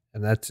 and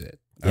that's it.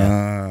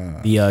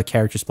 Yeah. The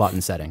characters, plot,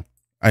 and setting.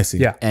 I see.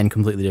 Yeah. And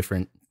completely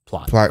different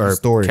plot or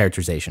story.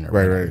 Characterization. Or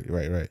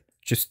Right.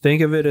 Just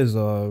think of it as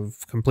a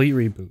complete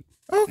reboot.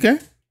 Okay.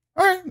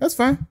 All right. That's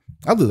fine.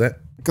 I'll do that.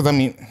 Because, I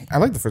mean, I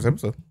like the first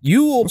episode.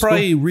 You will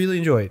probably really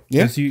enjoy it.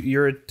 Yeah. Because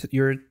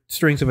your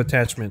strings of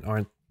attachment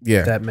aren't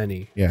that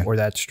many or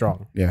that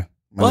strong. Yeah.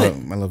 My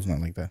love's not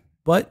like that.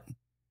 But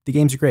the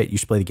games are great. You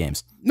should play the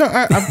games. No,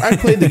 I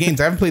played the games.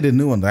 I haven't played the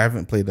new one. I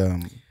haven't played the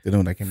new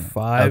one that came out.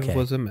 5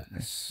 was a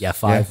mess. Yeah,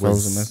 5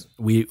 was a mess.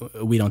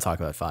 We don't talk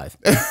about 5.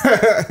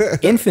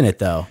 Infinite,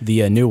 though,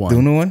 the new one.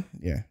 The new one?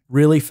 Yeah.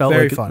 Really felt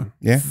very like fun.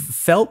 Yeah.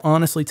 Felt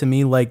honestly to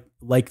me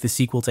like the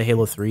sequel to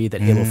Halo 3 that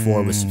Halo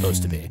 4 was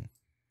supposed to be.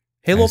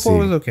 Halo 4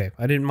 was okay.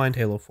 I didn't mind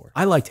Halo 4.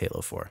 I liked Halo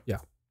 4. Yeah.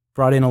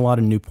 Brought in a lot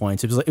of new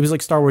points. It was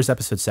like Star Wars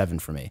Episode 7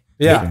 for me.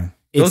 Yeah.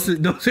 Those are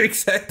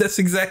that's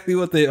exactly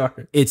what they are.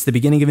 It's the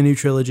beginning of a new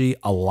trilogy.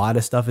 A lot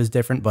of stuff is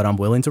different, but I'm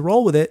willing to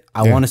roll with it.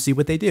 I want to see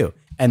what they do.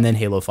 And then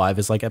Halo 5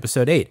 is like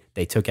Episode 8.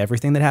 They took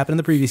everything that happened in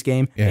the previous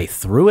game. They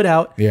threw it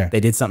out.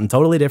 They did something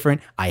totally different.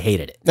 I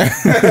hated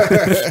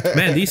it.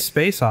 Man, these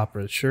space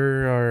operas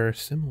sure are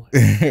similar.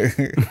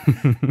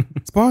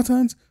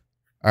 Spartans.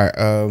 All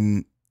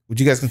right. Would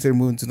you guys consider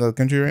moving to another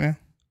country right now?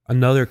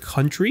 Another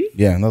country?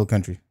 Yeah, another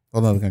country.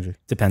 Another country.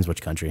 Depends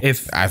which country.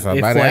 If I was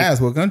about to ask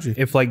what country.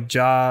 If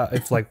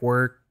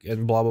work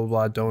and blah blah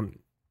blah don't.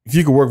 If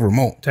you could work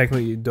remote,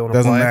 technically you don't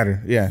doesn't apply.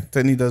 matter. Yeah,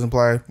 technically doesn't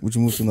apply. Would you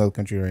move to another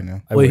country right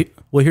now?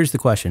 Well, here's the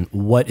question: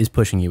 what is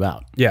pushing you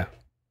out? Yeah,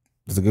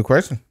 that's a good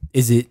question.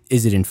 Is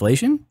it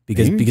inflation?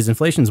 Because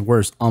inflation's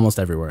worse almost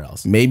everywhere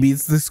else. Maybe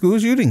it's the school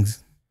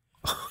shootings.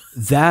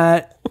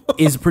 That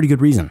is a pretty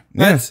good reason.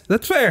 That's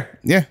fair.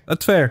 Yeah,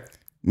 that's fair.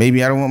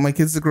 Maybe I don't want my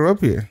kids to grow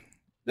up here.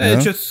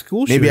 It's just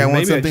school shooting. Maybe I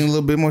want something a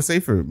little bit more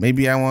safer.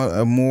 Maybe I want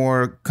a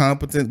more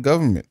competent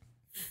government.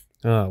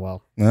 Oh,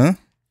 well. Huh?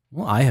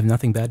 Well, I have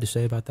nothing bad to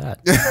say about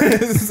that.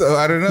 So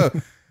I don't know.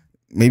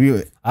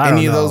 Maybe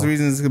any of those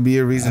reasons could be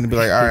a reason to be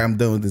like, all right, I'm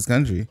done with this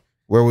country.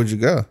 Where would you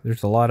go?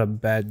 There's a lot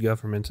of bad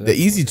governments. The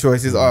easy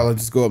choice is, I'll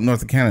just go up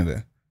north of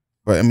Canada.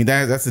 But I mean,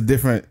 that's a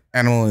different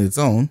animal in its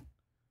own.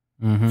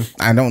 Mm-hmm.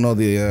 I don't know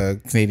the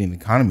Canadian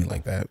economy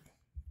like that.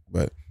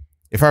 But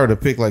if I were to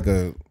pick like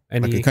a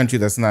country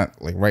that's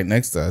not like right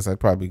next to us, I'd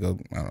probably go,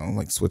 I don't know,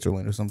 like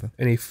Switzerland or something.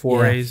 Any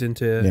forays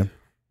into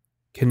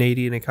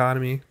Canadian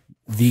economy?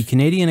 The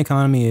Canadian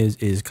economy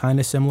is kind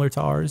of similar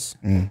to ours.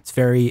 It's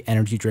very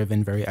energy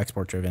driven, very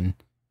export driven,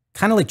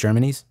 kind of like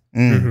Germany's.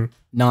 Mm-hmm.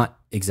 Not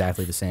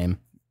exactly the same.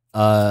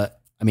 I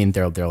mean,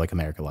 they're like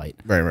America Light.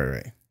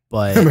 Right.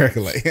 But America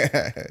Light.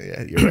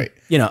 Yeah, you're right.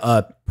 You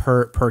know,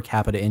 per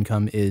capita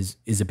income is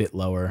a bit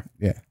lower.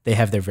 Yeah, they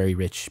have their very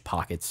rich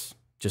pockets,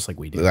 just like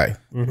we do. Right.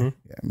 Mm-hmm.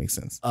 Yeah, it makes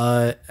sense.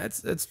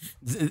 That's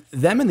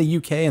them in the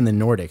UK and the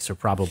Nordics are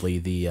probably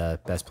the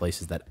best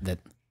places that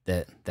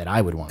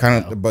I would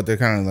want. But they're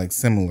kind of like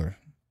similar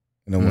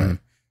in a way.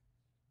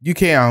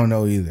 UK, I don't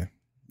know either.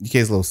 UK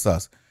is a little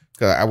sus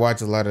because I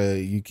watch a lot of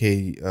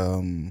UK.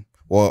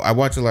 I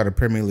watch a lot of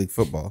Premier League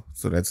football,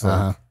 so that's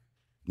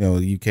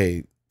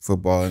UK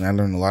football, and I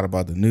learn a lot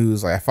about the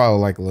news. Like I follow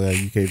like a lot of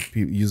UK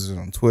users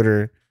on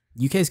Twitter.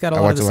 UK's got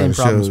a lot of the same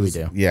problems we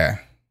do. Yeah.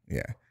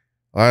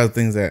 A lot of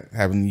things that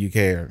happen in the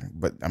UK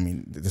but I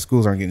mean, the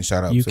schools aren't getting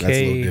shot up, so that's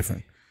a little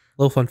different.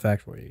 Little fun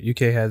fact for you: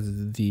 UK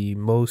has the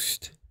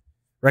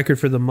record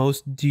for the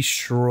most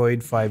destroyed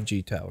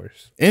 5G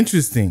towers.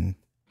 Interesting.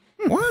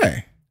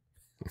 Why?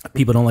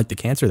 People don't like the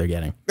cancer they're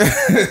getting.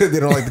 They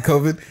don't like the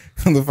COVID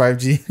from the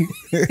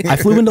 5G. I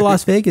flew into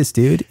Las Vegas,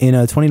 dude, in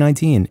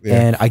 2019,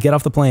 and I get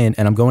off the plane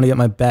and I'm going to get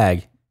my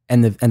bag,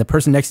 and the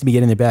person next to me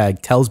getting their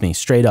bag tells me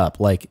straight up,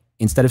 like,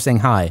 instead of saying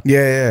hi,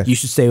 you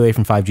should stay away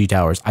from 5G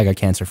towers. I got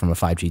cancer from a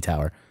 5G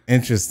tower.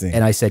 Interesting.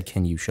 And I said,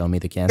 can you show me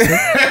the cancer?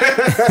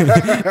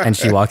 And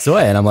she walks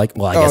away, and I'm like,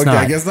 well, I guess not.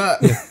 I guess not.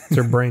 It's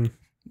her brain.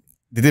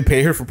 Did they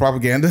pay her for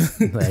propaganda?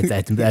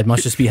 that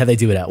must just be how they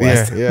do it out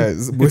west. Yeah.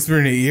 Whisper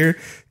in her ear,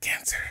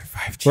 cancer,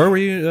 5G. Where were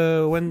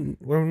you? When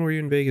were you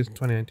in Vegas in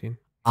 2019?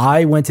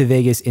 I went to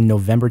Vegas in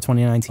November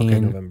 2019. Okay,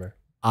 November.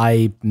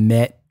 I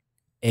met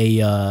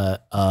a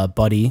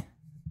buddy.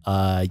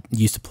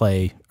 Used to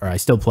play, or I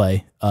still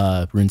play,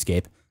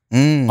 RuneScape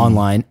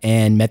online,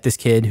 and met this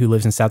kid who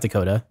lives in South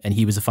Dakota, and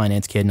he was a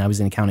finance kid, and I was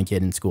an accounting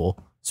kid in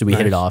school, so we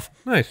hit it off.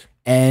 Nice.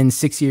 And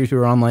 6 years we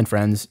were online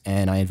friends,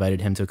 and I invited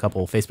him to a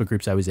couple of Facebook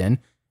groups I was in,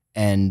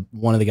 and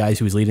one of the guys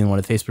who was leading one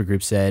of the Facebook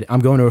groups said, I'm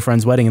going to a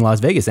friend's wedding in Las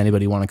Vegas.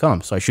 Anybody want to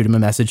come? So I shoot him a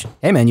message.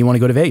 Hey man, you want to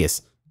go to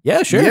Vegas?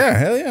 Yeah, sure. Yeah,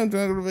 hell yeah, I'm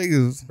trying to go to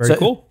Vegas. Very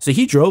cool. So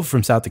he drove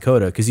from South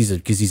Dakota because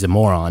he's a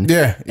moron.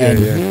 Yeah.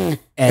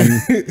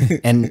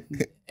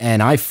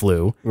 And I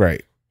flew.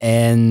 Right.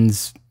 And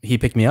he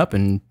picked me up,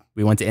 and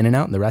we went to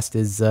In-N-Out, and the rest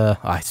is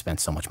I spent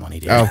so much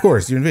money, dude. Of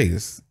course, you're in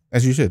Vegas,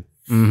 as you should.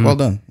 Well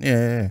done.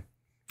 Yeah.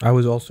 I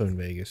was also in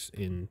Vegas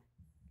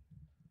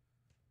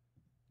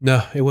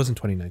No, it wasn't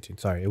 2019.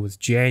 Sorry, it was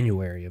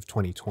January of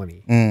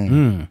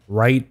 2020.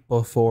 Right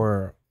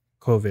before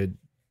COVID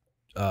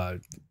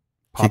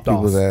popped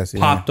off. Ass,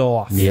 Popped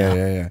off.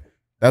 Yeah.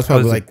 That's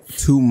probably like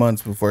 2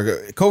 months before.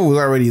 COVID was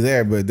already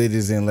there, but they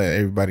just didn't let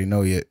everybody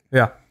know yet.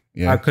 Yeah.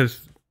 Because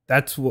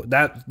that's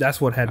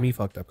what had me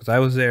fucked up. Because I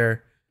was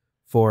there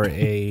for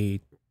a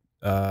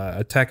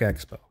tech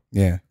expo.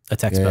 Yeah. A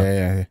tech expo.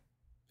 Yeah.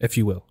 If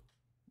you will.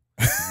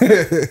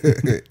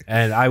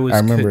 And I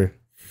remember.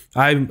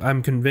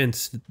 I'm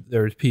convinced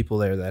there's people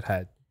there that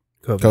had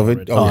COVID.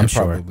 Already. I'm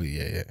probably.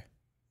 Sure. Yeah.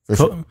 For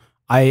sure.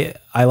 I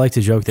like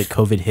to joke that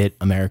COVID hit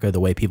America the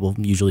way people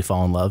usually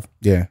fall in love.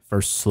 Yeah.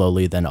 First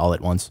slowly, then all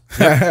at once.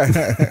 Damn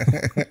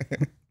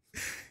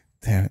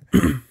it.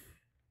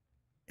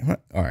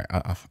 All right.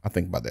 I'll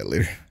think about that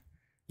later.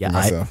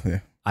 Yeah.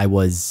 I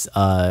was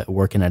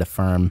working at a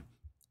firm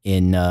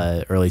in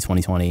early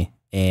 2020,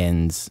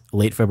 and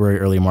late February,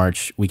 early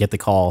March, we get the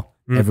call.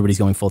 Everybody's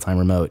going full-time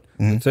remote.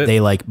 That's it.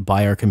 They like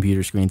buy our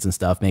computer screens and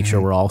stuff, make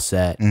sure we're all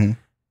set.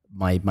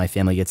 My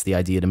family gets the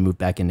idea to move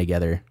back in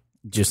together.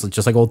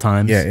 Just like old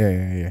times.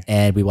 Yeah.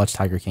 And we watch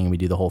Tiger King and we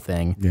do the whole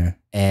thing. Yeah.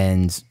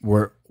 And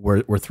we're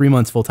 3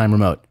 months full-time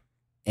remote.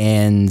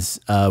 And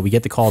we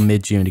get the call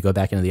mid-June to go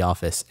back into the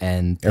office,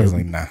 and I was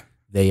like, nah.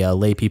 They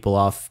lay people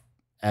off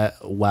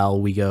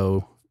while we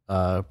go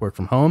work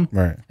from home.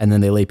 Right. And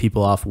then they lay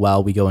people off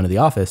while we go into the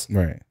office.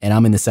 Right. And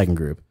I'm in the second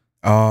group.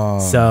 Oh.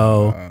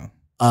 So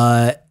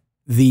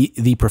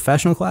the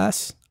professional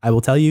class, I will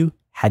tell you,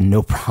 had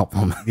no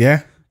problem.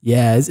 Yeah.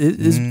 Yeah,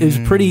 it was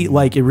pretty,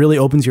 like, it really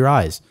opens your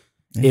eyes.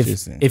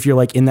 If you're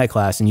like in that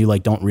class and you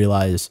like don't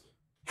realize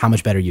how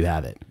much better you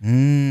have it.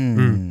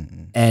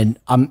 And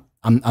I'm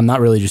not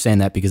really just saying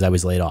that because I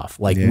was laid off.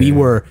 Like we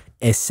were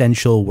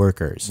essential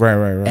workers.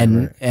 Right.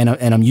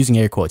 And I'm using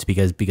air quotes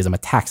because I'm a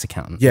tax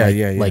accountant.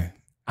 Yeah. Like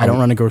I don't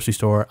run a grocery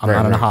store. I'm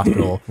not in a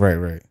hospital.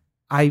 Right.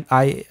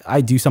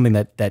 I do something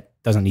that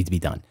doesn't need to be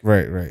done.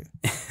 Right.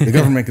 The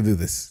government can do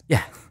this.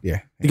 Yeah.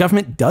 Yeah. The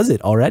government does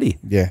it already.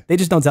 Yeah. They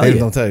just don't tell you. They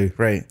don't tell you.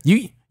 Right.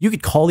 You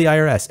could call the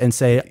IRS and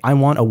say, I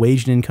want a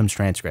wage and income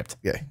transcript.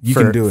 Yeah. You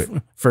can do it.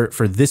 For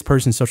this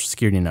person's social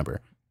security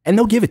number. And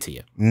they'll give it to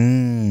you.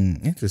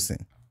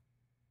 Interesting.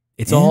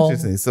 It's all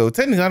interesting. So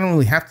technically I don't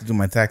really have to do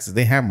my taxes.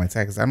 They have my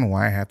taxes. I don't know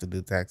why I have to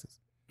do taxes.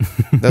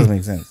 Doesn't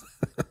make sense.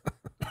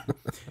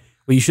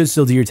 Well, you should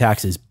still do your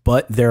taxes,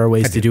 but there are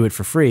ways to do it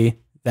for free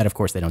that, of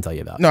course, they don't tell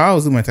you about. No, I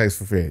always do my taxes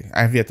for free.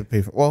 I have yet to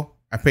pay for. Well,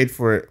 I paid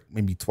for it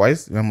maybe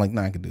twice, and I'm like,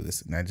 no, I can do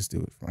this, and I just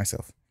do it for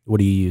myself. What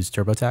do you use?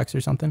 TurboTax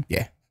or something?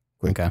 Yeah.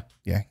 Quick. Okay.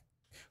 Yeah.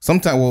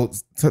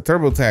 Sometimes,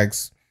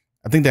 TurboTax,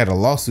 I think they had a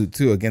lawsuit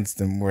too against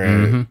them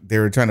where they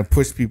were trying to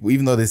push people,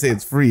 even though they say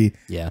it's free.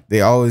 Yeah.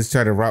 They always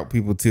try to route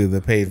people to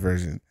the paid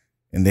version,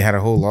 and they had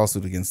a whole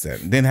lawsuit against that.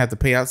 And then had to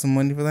pay out some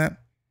money for that.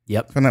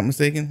 Yep. If I'm not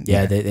mistaken.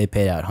 Yeah, they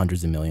paid out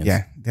hundreds of millions.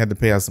 Yeah, they had to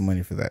pay out some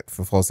money for that,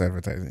 for false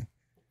advertising.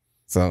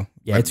 So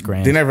yeah, it's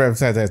grand. They never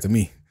advertised that to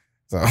me,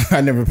 so I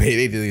never paid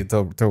anything in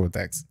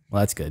TurboTax.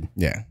 Well, that's good.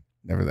 Yeah,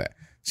 never that.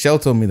 Shell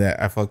told me that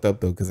I fucked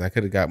up though because I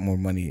could have got more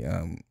money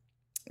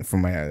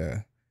from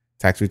my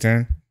tax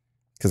return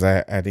because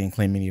I didn't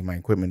claim any of my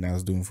equipment that I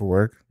was doing for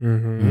work,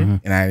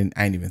 and I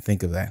didn't even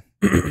think of that.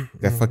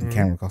 That fucking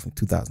camera cost me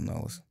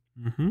 $2,000.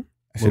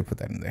 I should put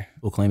that in there.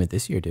 We'll claim it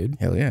this year, dude.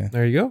 Hell yeah!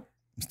 There you go.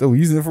 I'm still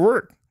using it for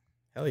work.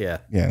 Hell yeah!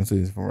 Yeah, I'm still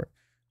using it for work.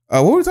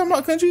 What were we talking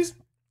about? Countries?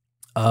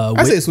 I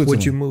say Switzerland.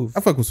 Would you move?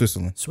 I fuck with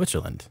Switzerland.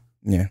 Switzerland.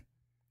 Yeah,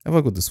 I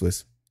fuck with the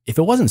Swiss. If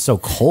it wasn't so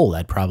cold,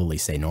 I'd probably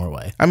say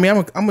Norway. I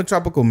mean, I'm a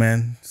tropical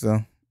man,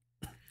 so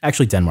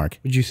actually Denmark.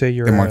 Would you say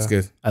you're Denmark's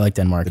good? I like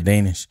Denmark. The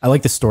Danish. I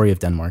like the story of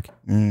Denmark.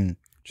 Would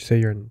you say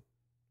you're an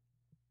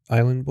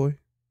island boy?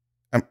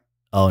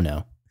 Oh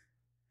no.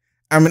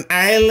 I'm an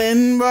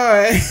island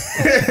boy.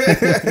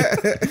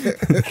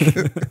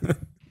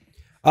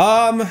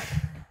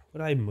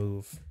 Would I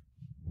move?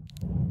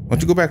 Why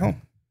don't you go back home?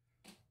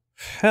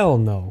 Hell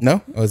no.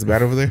 No? Oh, is it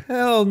bad over there?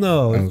 Hell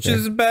no. It's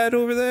just bad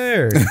over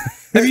there.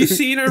 Have you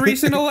seen a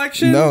recent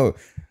election? No,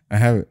 I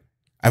haven't.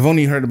 I've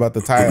only heard about the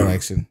Thai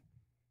election,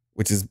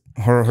 which is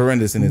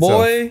horrendous in itself.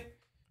 Boy.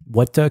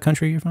 What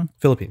country are you from?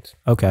 Philippines.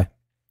 Okay.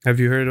 Have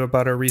you heard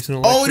about our recent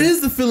election? Oh, it is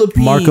the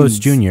Philippines. Marcos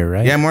Jr.,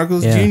 right? Yeah,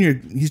 Marcos Jr.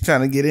 He's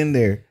trying to get in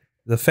there.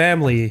 The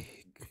family.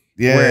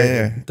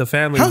 Yeah. The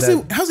family.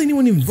 How's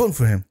anyone even voting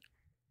for him?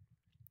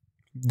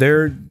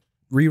 They're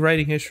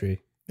rewriting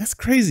history. That's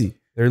crazy.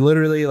 They're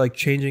literally like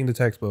changing the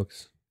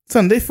textbooks.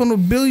 Son, they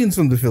funneled billions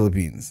from the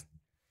Philippines.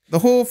 The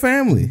whole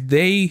family.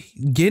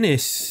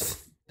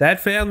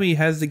 That family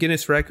has the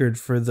Guinness record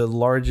for the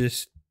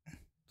largest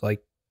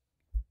like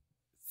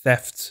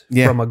thefts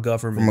from a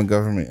government. From a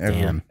government ever.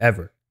 Damn.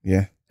 Ever.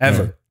 Yeah.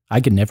 Ever. Yeah. I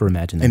could never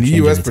imagine that. And the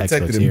U.S.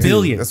 protected him.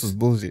 Billions. That's what's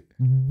bullshit.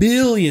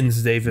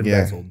 Billions they've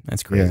embezzled.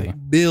 That's crazy. Yeah.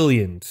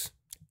 Billions.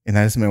 And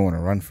I just may want to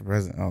run for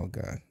president. Oh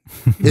God.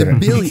 He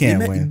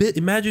can't win.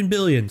 Imagine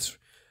billions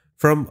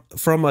from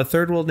a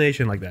third world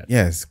nation like that.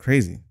 Yeah, it's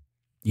crazy.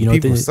 You know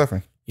people are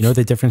suffering. You know what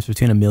the difference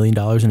between $1 million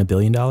and $1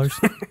 billion?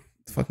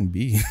 It's fucking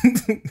B.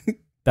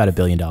 About $1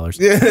 billion.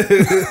 Yeah.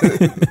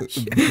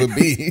 The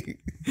B.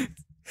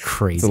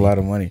 Crazy. It's a lot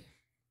of money.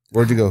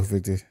 Where'd you go,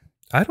 Victor?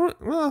 I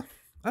don't know.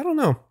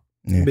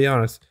 To be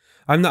honest.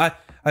 I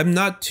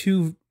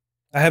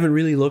haven't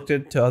really looked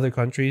into other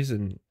countries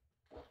and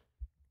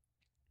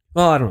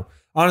I don't know.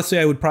 Honestly,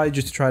 I would probably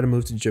just try to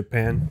move to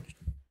Japan.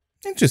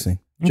 Interesting.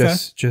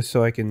 Just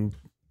so I can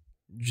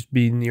just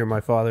be near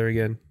my father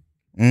again.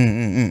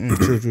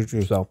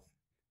 True. So,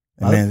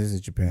 man, this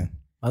is Japan.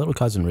 My little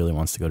cousin really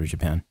wants to go to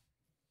Japan.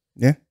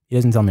 Yeah, he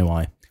doesn't tell me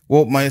why.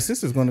 Well, my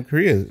sister's going to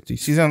Korea.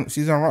 She's on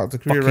route to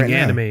Korea right now.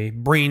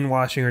 Anime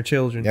brainwashing her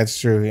children. That's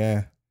true.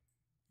 Yeah.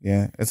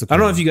 I don't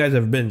know if you guys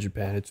have ever been to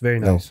Japan. It's very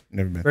nice.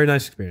 No, never been. Very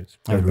nice experience.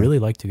 I would really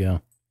like to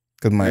go.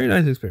 Very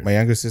nice experience. My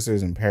younger sister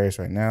is in Paris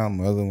right now.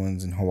 My other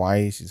one's in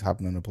Hawaii. She's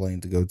hopping on a plane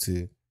to go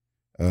to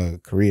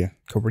Korea.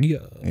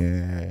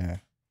 Yeah.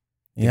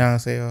 Yeah, I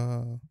say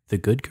the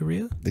good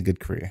Korea? The good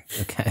Korea.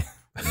 Okay.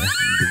 Yeah,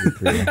 the good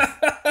Korea.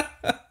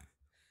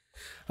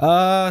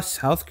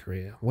 South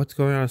Korea. What's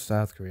going on in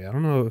South Korea? I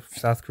don't know if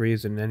South Korea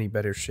is in any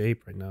better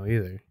shape right now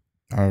either.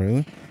 Oh,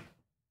 really?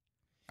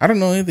 I don't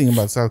know anything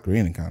about South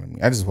Korean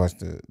economy. I just watch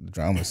the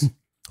dramas.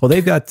 Well,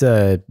 they've got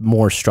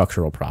more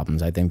structural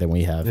problems, I think, than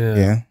we have.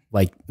 Yeah.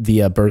 Like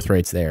the birth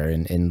rates there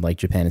in like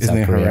Japan and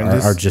South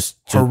Korea are just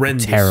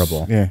horrendous.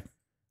 Terrible. Yeah.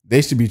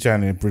 They should be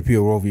trying to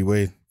repeal Roe v.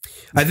 Wade.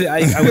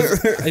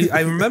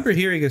 I remember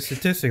hearing a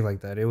statistic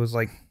like that. It was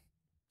like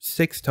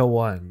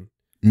 6-1.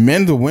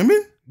 Men to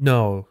women?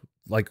 No,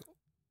 like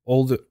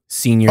older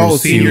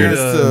seniors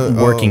to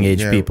working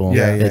age people.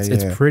 Yeah,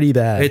 it's pretty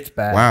bad. It's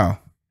bad. Wow.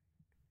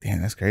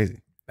 Damn, that's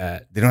crazy.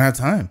 Bad. They don't have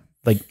time.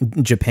 Like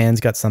Japan's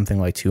got something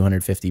like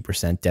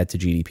 250% debt to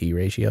GDP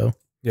ratio.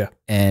 Yeah.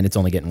 And it's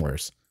only getting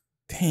worse.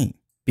 Dang.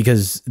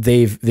 Because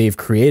they've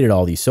created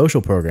all these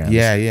social programs.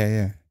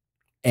 Yeah.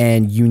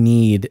 And you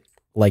need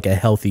like a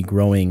healthy,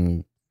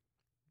 growing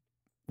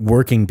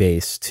working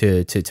base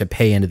to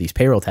pay into these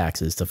payroll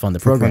taxes to fund the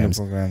programs.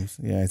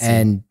 Yeah.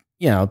 And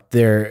you know,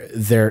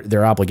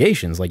 their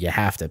obligations, like you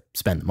have to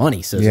spend the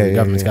money. So the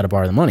government's got to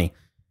borrow the money.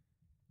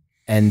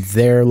 And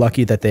they're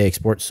lucky that they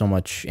export so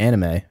much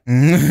anime.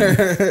 It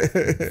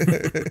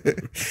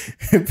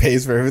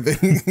pays for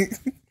everything.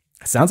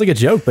 Sounds like a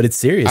joke, but it's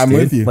serious. I'm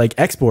with you. Like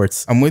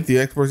exports. I'm with you.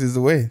 Exports is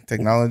the way.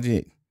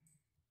 Technology,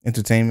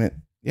 entertainment.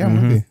 Yeah,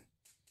 I'm with you.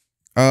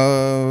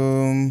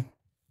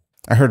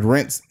 I heard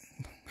rent's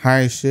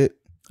high as shit.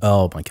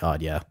 Oh my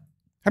God, yeah.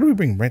 How do we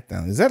bring rent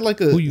down? Is that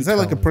like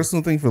a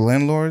personal thing for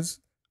landlords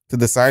to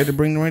decide to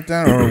bring the rent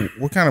down, or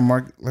what kind of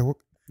market? Like, what?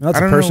 That's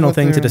a personal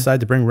thing to decide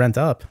to bring rent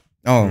up.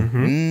 Oh,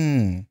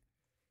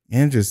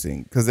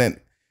 interesting. Because then,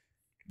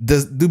 the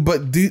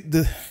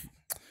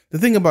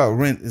thing about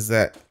rent is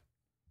that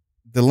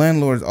the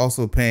landlord is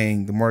also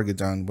paying the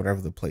mortgage on whatever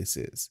the place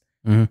is.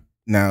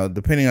 Now,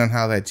 depending on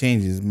how that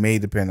changes, may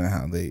depend on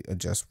how they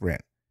adjust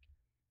rent.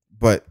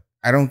 But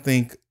I don't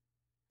think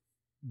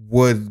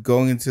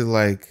going into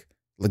like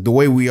the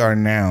way we are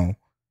now,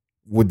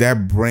 would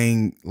that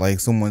bring like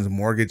someone's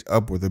mortgage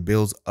up or the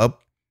bills up?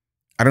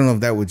 I don't know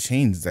if that would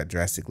change that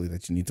drastically,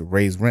 that you need to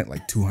raise rent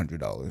like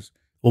 $200.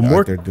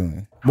 Well, they're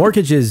doing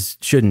mortgages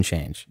shouldn't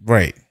change.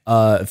 Right.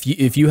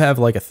 If you have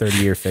like a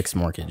 30-year fixed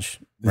mortgage,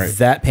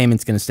 that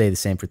payment's going to stay the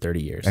same for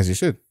 30 years. As it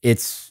should.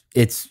 It's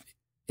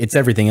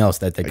everything else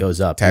that like goes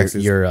up.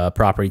 Taxes. Your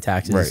property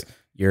taxes. Right.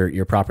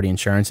 Your property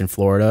insurance in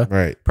Florida.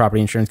 Right.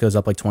 Property insurance goes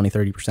up like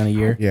 20-30% a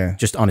year. Yeah.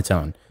 Just on its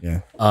own.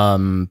 Yeah.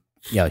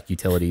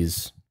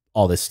 Utilities,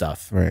 all this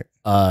stuff. Right.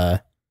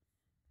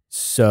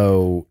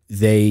 So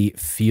they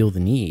feel the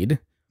need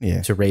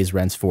to raise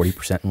rents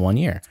 40% in 1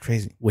 year. It's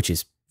crazy. Which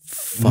is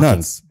fucking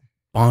nuts.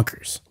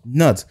 Bonkers.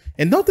 Nuts.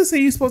 And don't they say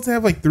you're supposed to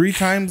have like 3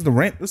 times the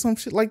rent or some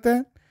shit like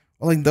that?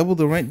 like double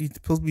the rent. You're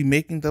supposed to be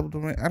making double the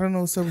rent. I don't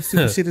know what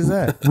stupid shit is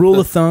that. Rule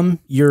of thumb,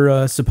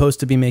 you're supposed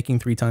to be making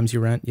 3 times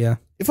your rent. Yeah.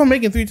 If I'm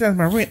making 3 times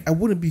my rent, I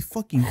wouldn't be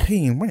fucking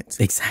paying rent.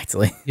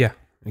 Exactly. Yeah,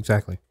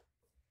 exactly.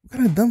 What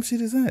kind of dumb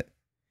shit is that?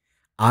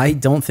 I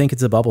don't think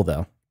it's a bubble,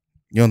 though.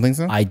 You don't think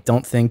so? I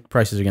don't think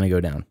prices are going to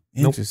go down.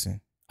 Interesting.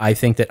 Nope. I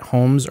think that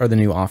homes are the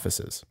new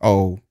offices.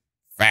 Oh,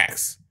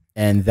 facts.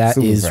 And that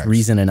Super is facts.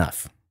 Reason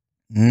enough.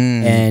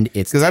 And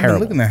it's because I've been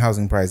looking at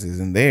housing prices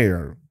and they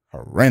are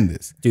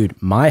horrendous. Dude,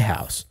 my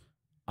house,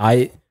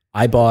 I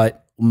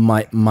bought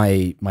my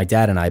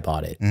dad and I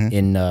bought it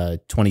in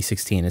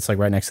 2016. It's like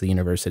right next to the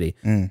university.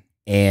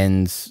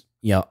 And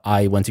you know,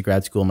 I went to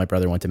grad school, my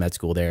brother went to med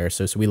school there.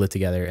 So we lived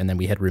together and then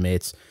we had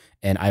roommates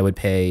and I would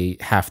pay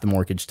half the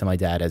mortgage to my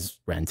dad as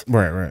rent.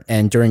 Right.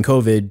 And during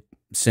COVID,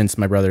 since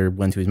my brother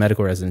went to his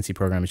medical residency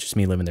program, it's just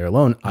me living there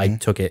alone. I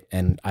took it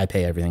and I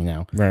pay everything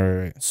now.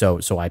 Right. So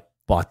I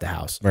bought the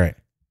house. Right.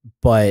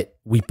 But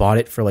we bought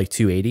it for like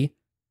 $280.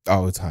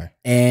 Oh, it's high.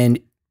 And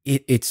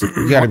it's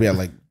you got to be at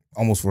like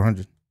almost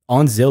 400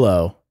 on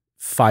Zillow.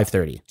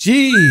 $530.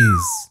 Jeez,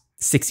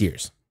 6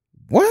 years.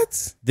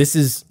 What? This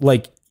is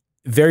like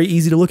very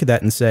easy to look at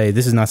that and say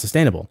this is not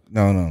sustainable.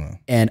 No.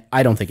 And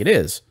I don't think it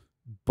is.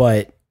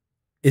 But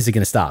is it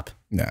going to stop?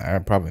 Nah,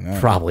 probably not.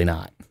 Probably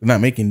not. We're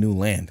not making new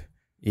land.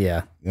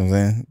 Yeah. You know what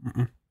I'm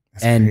saying?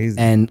 That's crazy.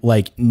 And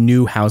like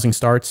new housing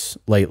starts,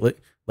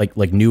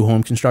 like new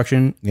home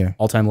construction,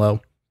 all-time low.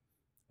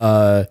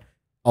 A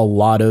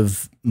lot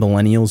of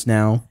millennials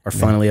now are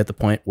finally at the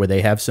point where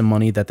they have some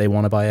money that they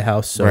want to buy a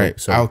house. So, right.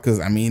 Because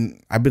I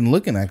mean, I've been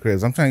looking at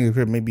cribs. I'm trying to get a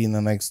crib maybe in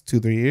the next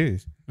 2-3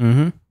 years.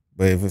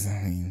 But if it's,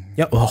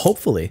 well,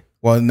 hopefully.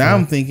 Well, now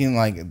I'm thinking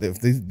like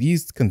if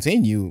these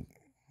continue,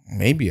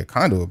 maybe a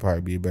condo would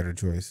probably be a better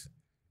choice.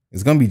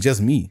 It's gonna be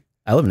just me.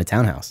 I live in a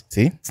townhouse.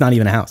 See, it's not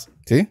even a house.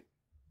 See,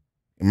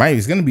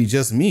 it's gonna be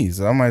just me.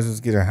 So I might as well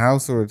just get a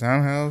house or a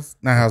townhouse,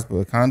 not a house, but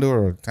a condo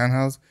or a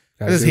townhouse.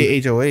 I just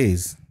hate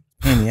HOAs.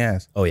 Pain in the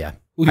ass. Oh yeah.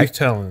 Who are you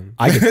telling?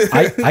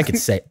 I could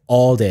say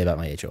all day about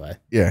my HOA.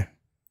 Yeah.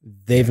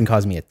 They even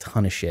caused me a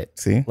ton of shit.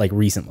 See? Like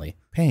recently.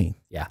 Pain.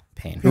 Yeah,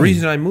 pain. The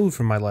reason I moved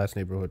from my last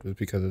neighborhood was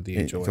because of the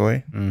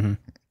HOA.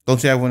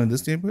 Don't you have one in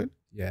this neighborhood?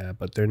 Yeah,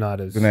 but they're not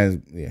as...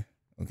 yeah,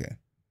 okay.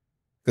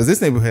 Because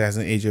this neighborhood has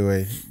an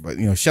HOA, but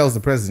Shell's the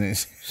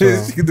president.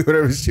 She can do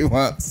whatever she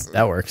wants.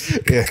 That works.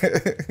 Yeah.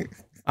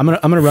 I'm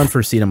gonna run for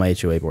a seat on my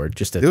HOA board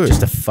just to fuck it over.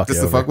 Just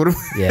to fuck with him?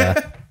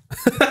 Yeah.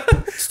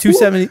 It's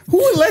 $270.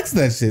 Who elects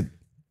that shit?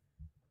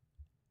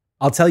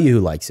 I'll tell you who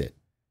likes it.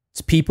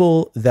 It's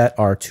people that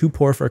are too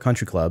poor for a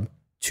country club,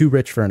 too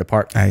rich for an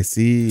apartment. I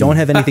see. Don't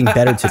have anything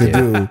better to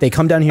do. They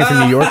come down here from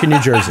New York and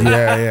New Jersey.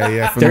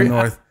 Yeah. From the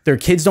north. Their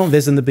kids don't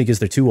visit them because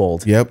they're too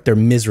old. Yep. They're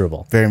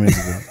miserable. Very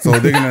miserable. So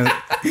they're going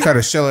to try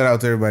to shell it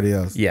out to everybody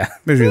else. Yeah.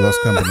 Misery loves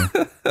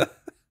company.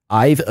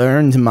 I've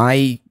earned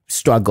my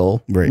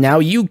struggle. Right. Now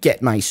you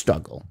get my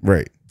struggle.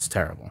 Right. It's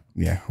terrible.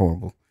 Yeah,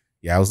 horrible.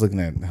 Yeah, I was looking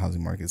at the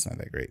housing market. It's not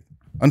that great.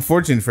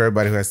 Unfortunate for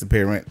everybody who has to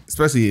pay rent,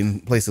 especially in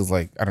places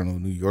like, I don't know,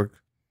 New York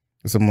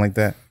or something like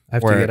that. I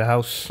have to get a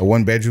house. A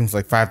 1-bedroom's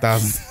like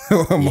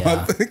 $5,000 a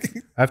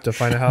month. I have to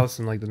find a house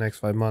in like the next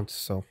 5 months.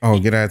 So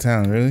get out of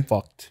town, really?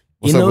 Fucked.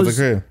 What's up with the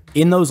crib?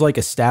 In those like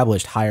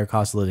established higher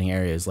cost of living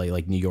areas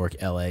like New York,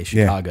 LA,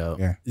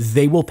 Chicago,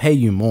 they will pay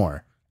you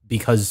more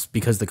because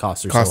the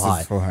costs are so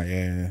high. So high.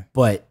 Yeah.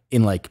 But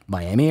in like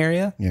Miami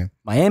area,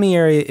 Miami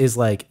area is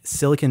like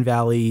Silicon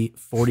Valley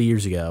 40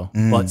 years ago,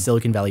 but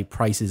Silicon Valley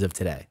prices of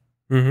today.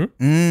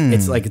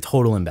 It's like a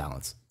total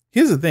imbalance.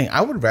 Here's the thing: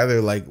 I would rather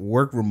like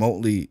work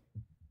remotely,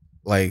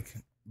 like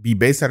be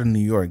based out of New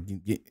York,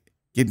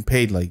 getting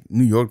paid like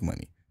New York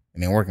money,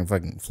 and then work in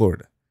fucking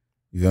Florida.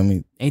 You feel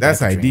me?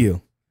 That's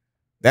ideal.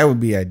 That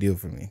would be ideal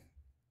for me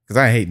because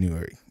I hate New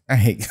York.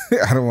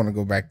 I don't want to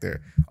go back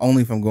there.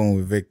 Only if I'm going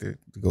with Victor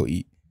to go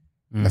eat.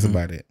 That's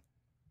about it.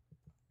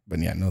 But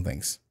yeah, no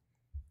thanks.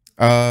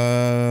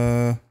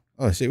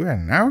 Oh shit, we're at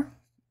an hour.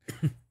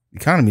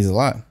 Economy's a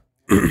lot.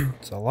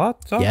 It's a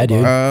lot. Yeah,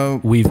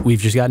 dude. We've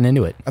just gotten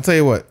into it. I'll tell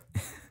you what.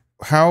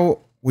 How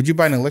would you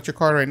buy an electric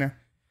car right now?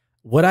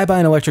 Would I buy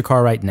an electric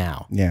car right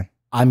now? Yeah.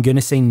 I'm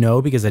gonna say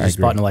no because I just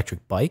bought an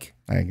electric bike.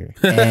 I agree.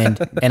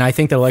 And I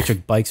think that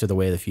electric bikes are the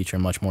way of the future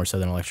much more so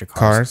than electric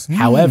cars.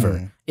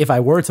 However, if I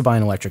were to buy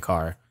an electric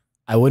car,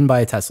 I wouldn't buy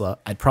a Tesla.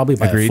 I'd probably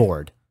buy a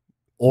Ford.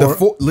 Or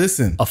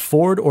listen. A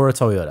Ford or a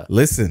Toyota.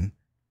 Listen.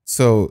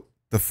 So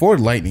the Ford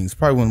Lightning is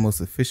probably one of the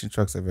most efficient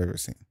trucks I've ever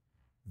seen.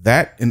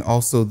 That and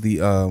also the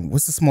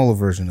what's the smaller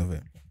version of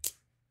it?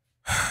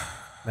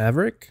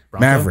 Maverick?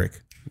 Bronco?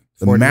 Maverick.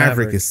 The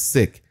Maverick is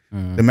sick.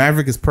 The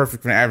Maverick is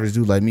perfect for an average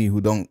dude like me who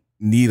don't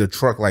need a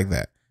truck like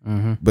that.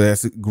 But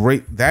that's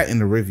great. That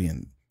and the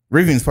Rivian.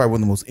 Rivian is probably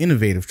one of the most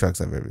innovative trucks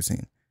I've ever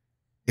seen.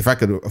 If I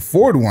could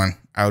afford one,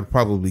 I would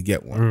probably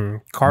get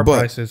one. Car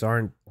prices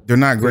aren't. They're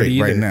not great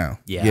right now.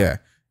 Yeah.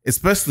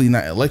 Especially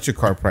not electric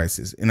car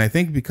prices. And I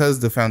think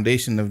because the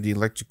foundation of the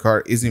electric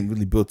car isn't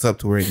really built up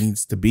to where it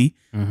needs to be,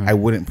 I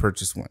wouldn't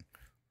purchase one.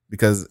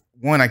 Because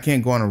one, I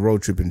can't go on a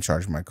road trip and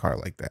charge my car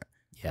like that.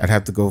 I'd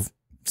have to go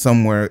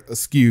somewhere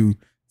askew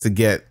to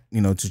get,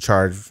 to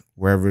charge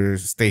wherever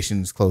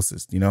station is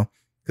closest, you know?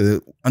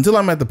 Because until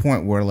I'm at the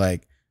point where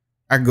like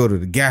I go to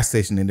the gas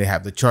station and they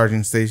have the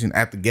charging station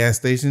at the gas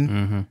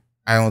station,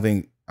 I don't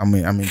think I'm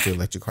into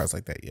electric cars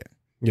like that yet.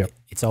 Yeah.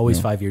 It's always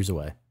 5 years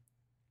away.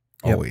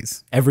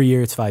 Always. Every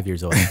year it's 5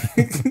 years away.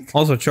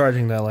 Also,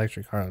 charging that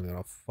electric car is going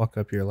to fuck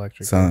up your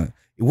electric car.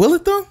 Will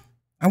it though?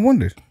 I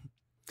wonder.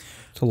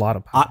 It's a lot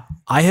of power.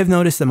 I have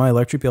noticed that my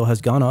electric bill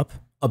has gone up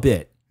a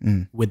bit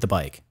with the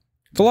bike.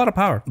 It's a lot of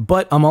power.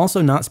 But I'm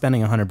also not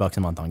spending $100 a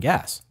month on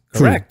gas.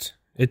 Correct.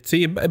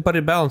 But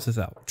it balances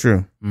out.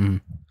 True.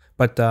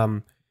 But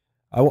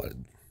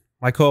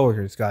my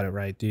coworker's got it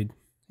right, dude.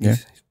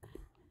 He's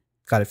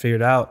got it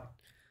figured out.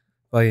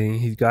 Like,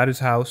 he's got his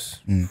house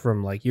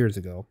from like years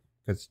ago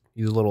because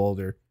he's a little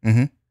older.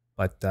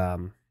 But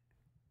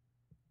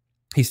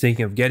he's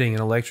thinking of getting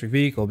an electric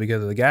vehicle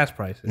because of the gas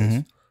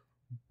prices.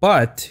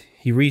 But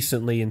he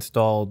recently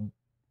installed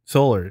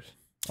solars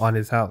on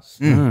his house.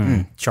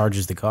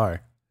 Charges the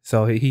car.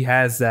 So he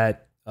has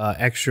that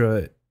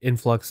extra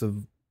influx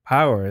of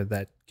power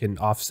that can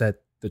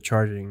offset the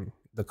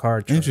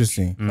car charge.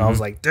 Interesting. I was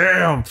like,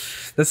 damn,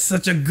 that's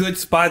such a good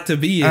spot to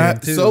be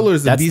in. Solar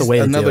is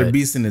another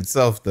beast in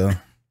itself, though.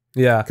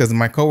 Yeah, because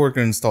my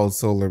coworker installed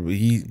solar, but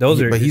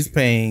he's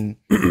paying.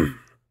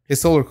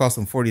 His solar cost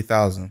him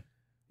 $40,000.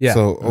 Yeah,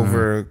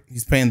 so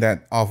he's paying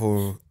that off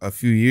of a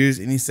few years,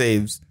 and he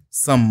saves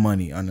some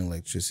money on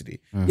electricity.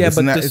 Yeah,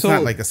 but it's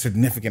not like a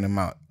significant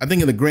amount. I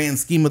think in the grand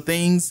scheme of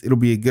things, it'll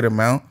be a good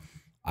amount.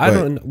 I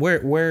don't know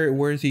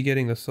where is he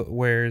getting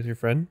where is your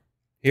friend?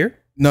 Here?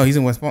 No, he's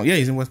in West Palm. Yeah,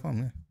 he's in West Palm.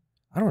 Yeah.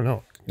 I don't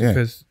know. Yeah.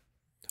 Because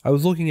I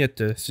was looking at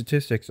the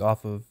statistics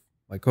off of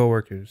my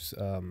coworkers'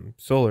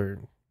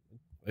 solar.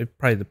 It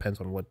probably depends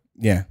on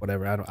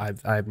whatever.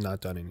 I've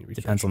not done any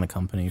research. Depends on the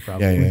company,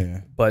 probably.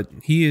 Yeah. But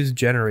he is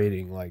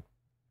generating like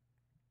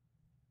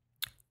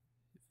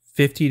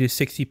 50 to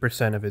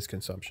 60% of his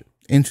consumption.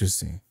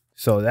 Interesting.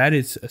 So that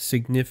is a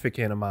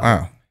significant amount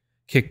of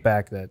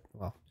kickback that,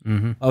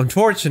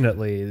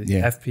 unfortunately, the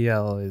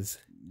FPL is...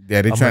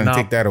 Yeah, they're trying to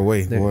take that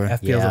away. Boy.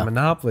 FPL is a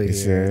monopoly.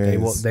 Sure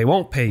they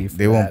won't pay you for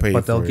that,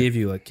 but they'll give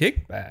you a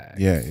kickback.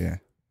 Yeah.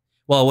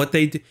 Well, what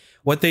they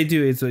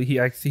do is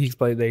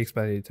they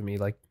explained it to me,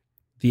 like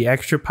the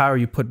extra power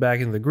you put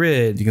back in the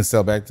grid, you can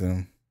sell back to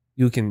them.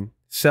 You can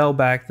sell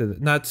back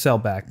not sell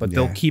back, but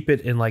they'll keep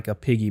it in like a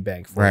piggy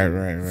bank for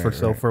you. Right.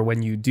 So for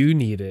when you do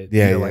need it,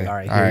 you're like, all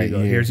right, here you go.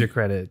 Here's your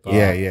credit.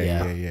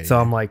 Yeah. So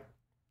I'm like,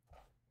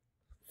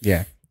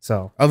 yeah.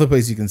 So other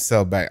place you can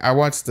sell back. I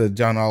watched the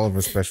John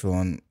Oliver special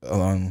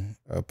on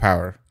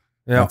Power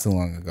not too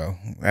long ago.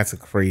 That's a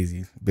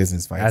crazy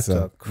business fight. That's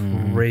a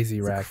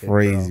crazy racket.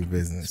 Crazy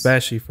business,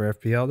 especially for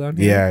FPL down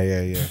here.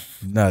 Yeah.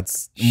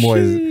 Nuts.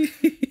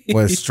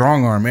 Was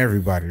strong arm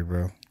everybody,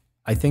 bro.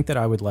 I think that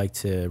I would like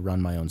to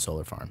run my own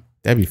solar farm.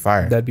 That'd be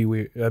fire. That'd be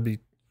weird. That'd be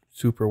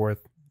super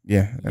worth.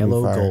 Yeah,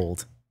 yellow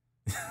gold.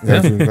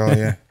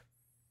 Yeah.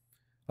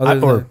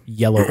 Or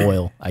yellow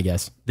oil, I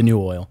guess. The new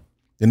oil.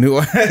 The new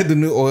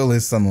oil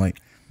is sunlight,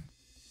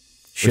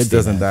 which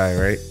doesn't die,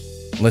 right?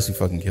 Unless you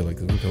fucking kill it,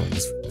 because we're killing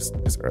this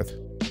earth.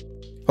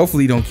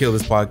 Hopefully, you don't kill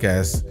this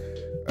podcast,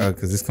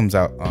 because this comes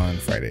out on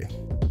Friday.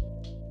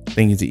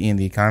 Thank you to Ian,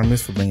 the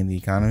economist, for bringing the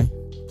economy.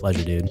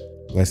 Pleasure, dude.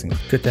 Blessings.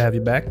 Good to have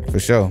you back. For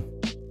sure.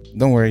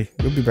 Don't worry,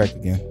 we'll be back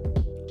again.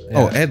 Yeah.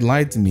 Oh, Ed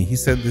lied to me. He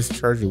said this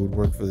charger would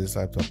work for this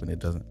laptop, and it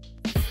doesn't.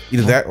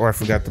 Either that, or I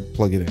forgot to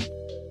plug it in.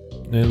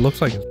 It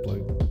looks like it's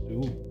plugged.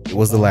 It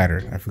was the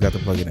latter. I forgot to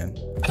plug it in.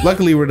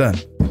 Luckily, we're done.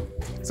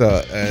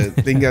 So,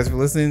 thank you guys for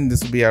listening.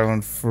 This will be out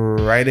on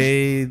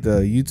Friday.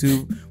 The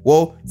YouTube.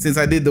 Well, since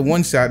I did the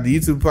one shot, the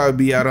YouTube will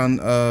probably be out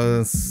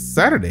on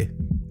Saturday.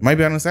 Might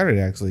be out on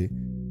Saturday, actually.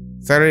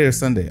 Saturday or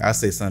Sunday. I'll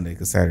say Sunday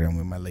because Saturday I'm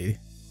with my lady.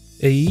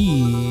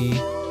 Hey.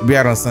 It'll be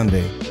out on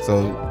Sunday.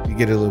 So, you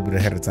get it a little bit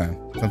ahead of time.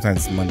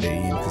 Sometimes it's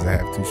Monday because I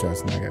have 2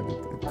 shots and I got to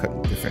cut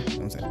them different. You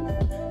know what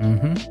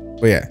I'm saying?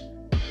 But yeah.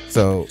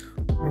 So,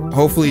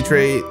 hopefully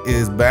Trey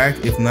is back.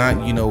 If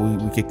not, we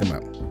kicked him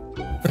out.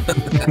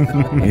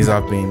 He's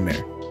off being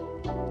mayor.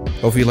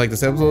 Hopefully you like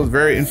this episode. It's a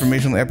very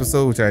informational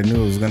episode, which I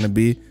knew it was going to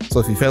be.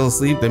 So if you fell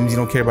asleep, that means you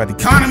don't care about the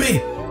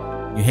economy.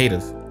 You hate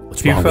us.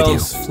 If you fell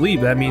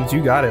asleep, that means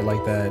you got it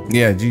like that.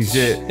 Yeah, G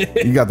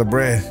shit. You got the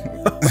bread.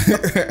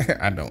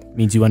 I don't.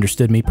 Means you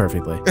understood me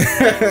perfectly.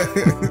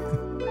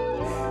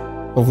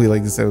 Hopefully you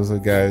like this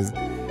episode, guys.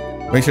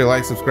 Make sure to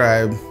like,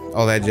 subscribe,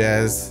 all that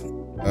jazz.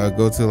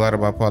 Go to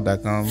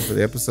aloutaboutpod.com for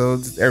the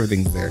episodes.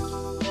 Everything's there.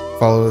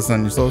 Follow us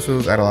on your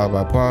socials at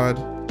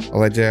aloutaboutpod. All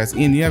that jazz.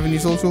 Ian, do you have any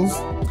socials?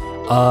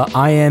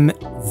 I am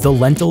the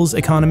Lentils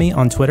Economy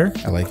on Twitter.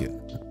 I like it.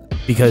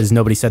 Because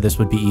nobody said this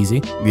would be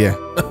easy. Yeah,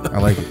 I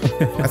like it.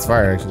 That's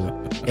fire, actually.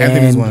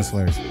 Anthony's one of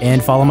Slurs.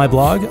 And follow my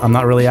blog. I'm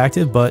not really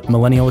active, but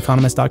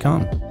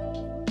millennialeconomist.com.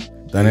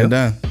 Done and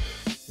done.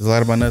 There's a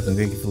lot about nothing.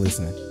 Thank you for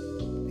listening.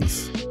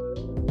 Peace.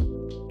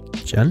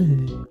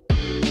 Johnny.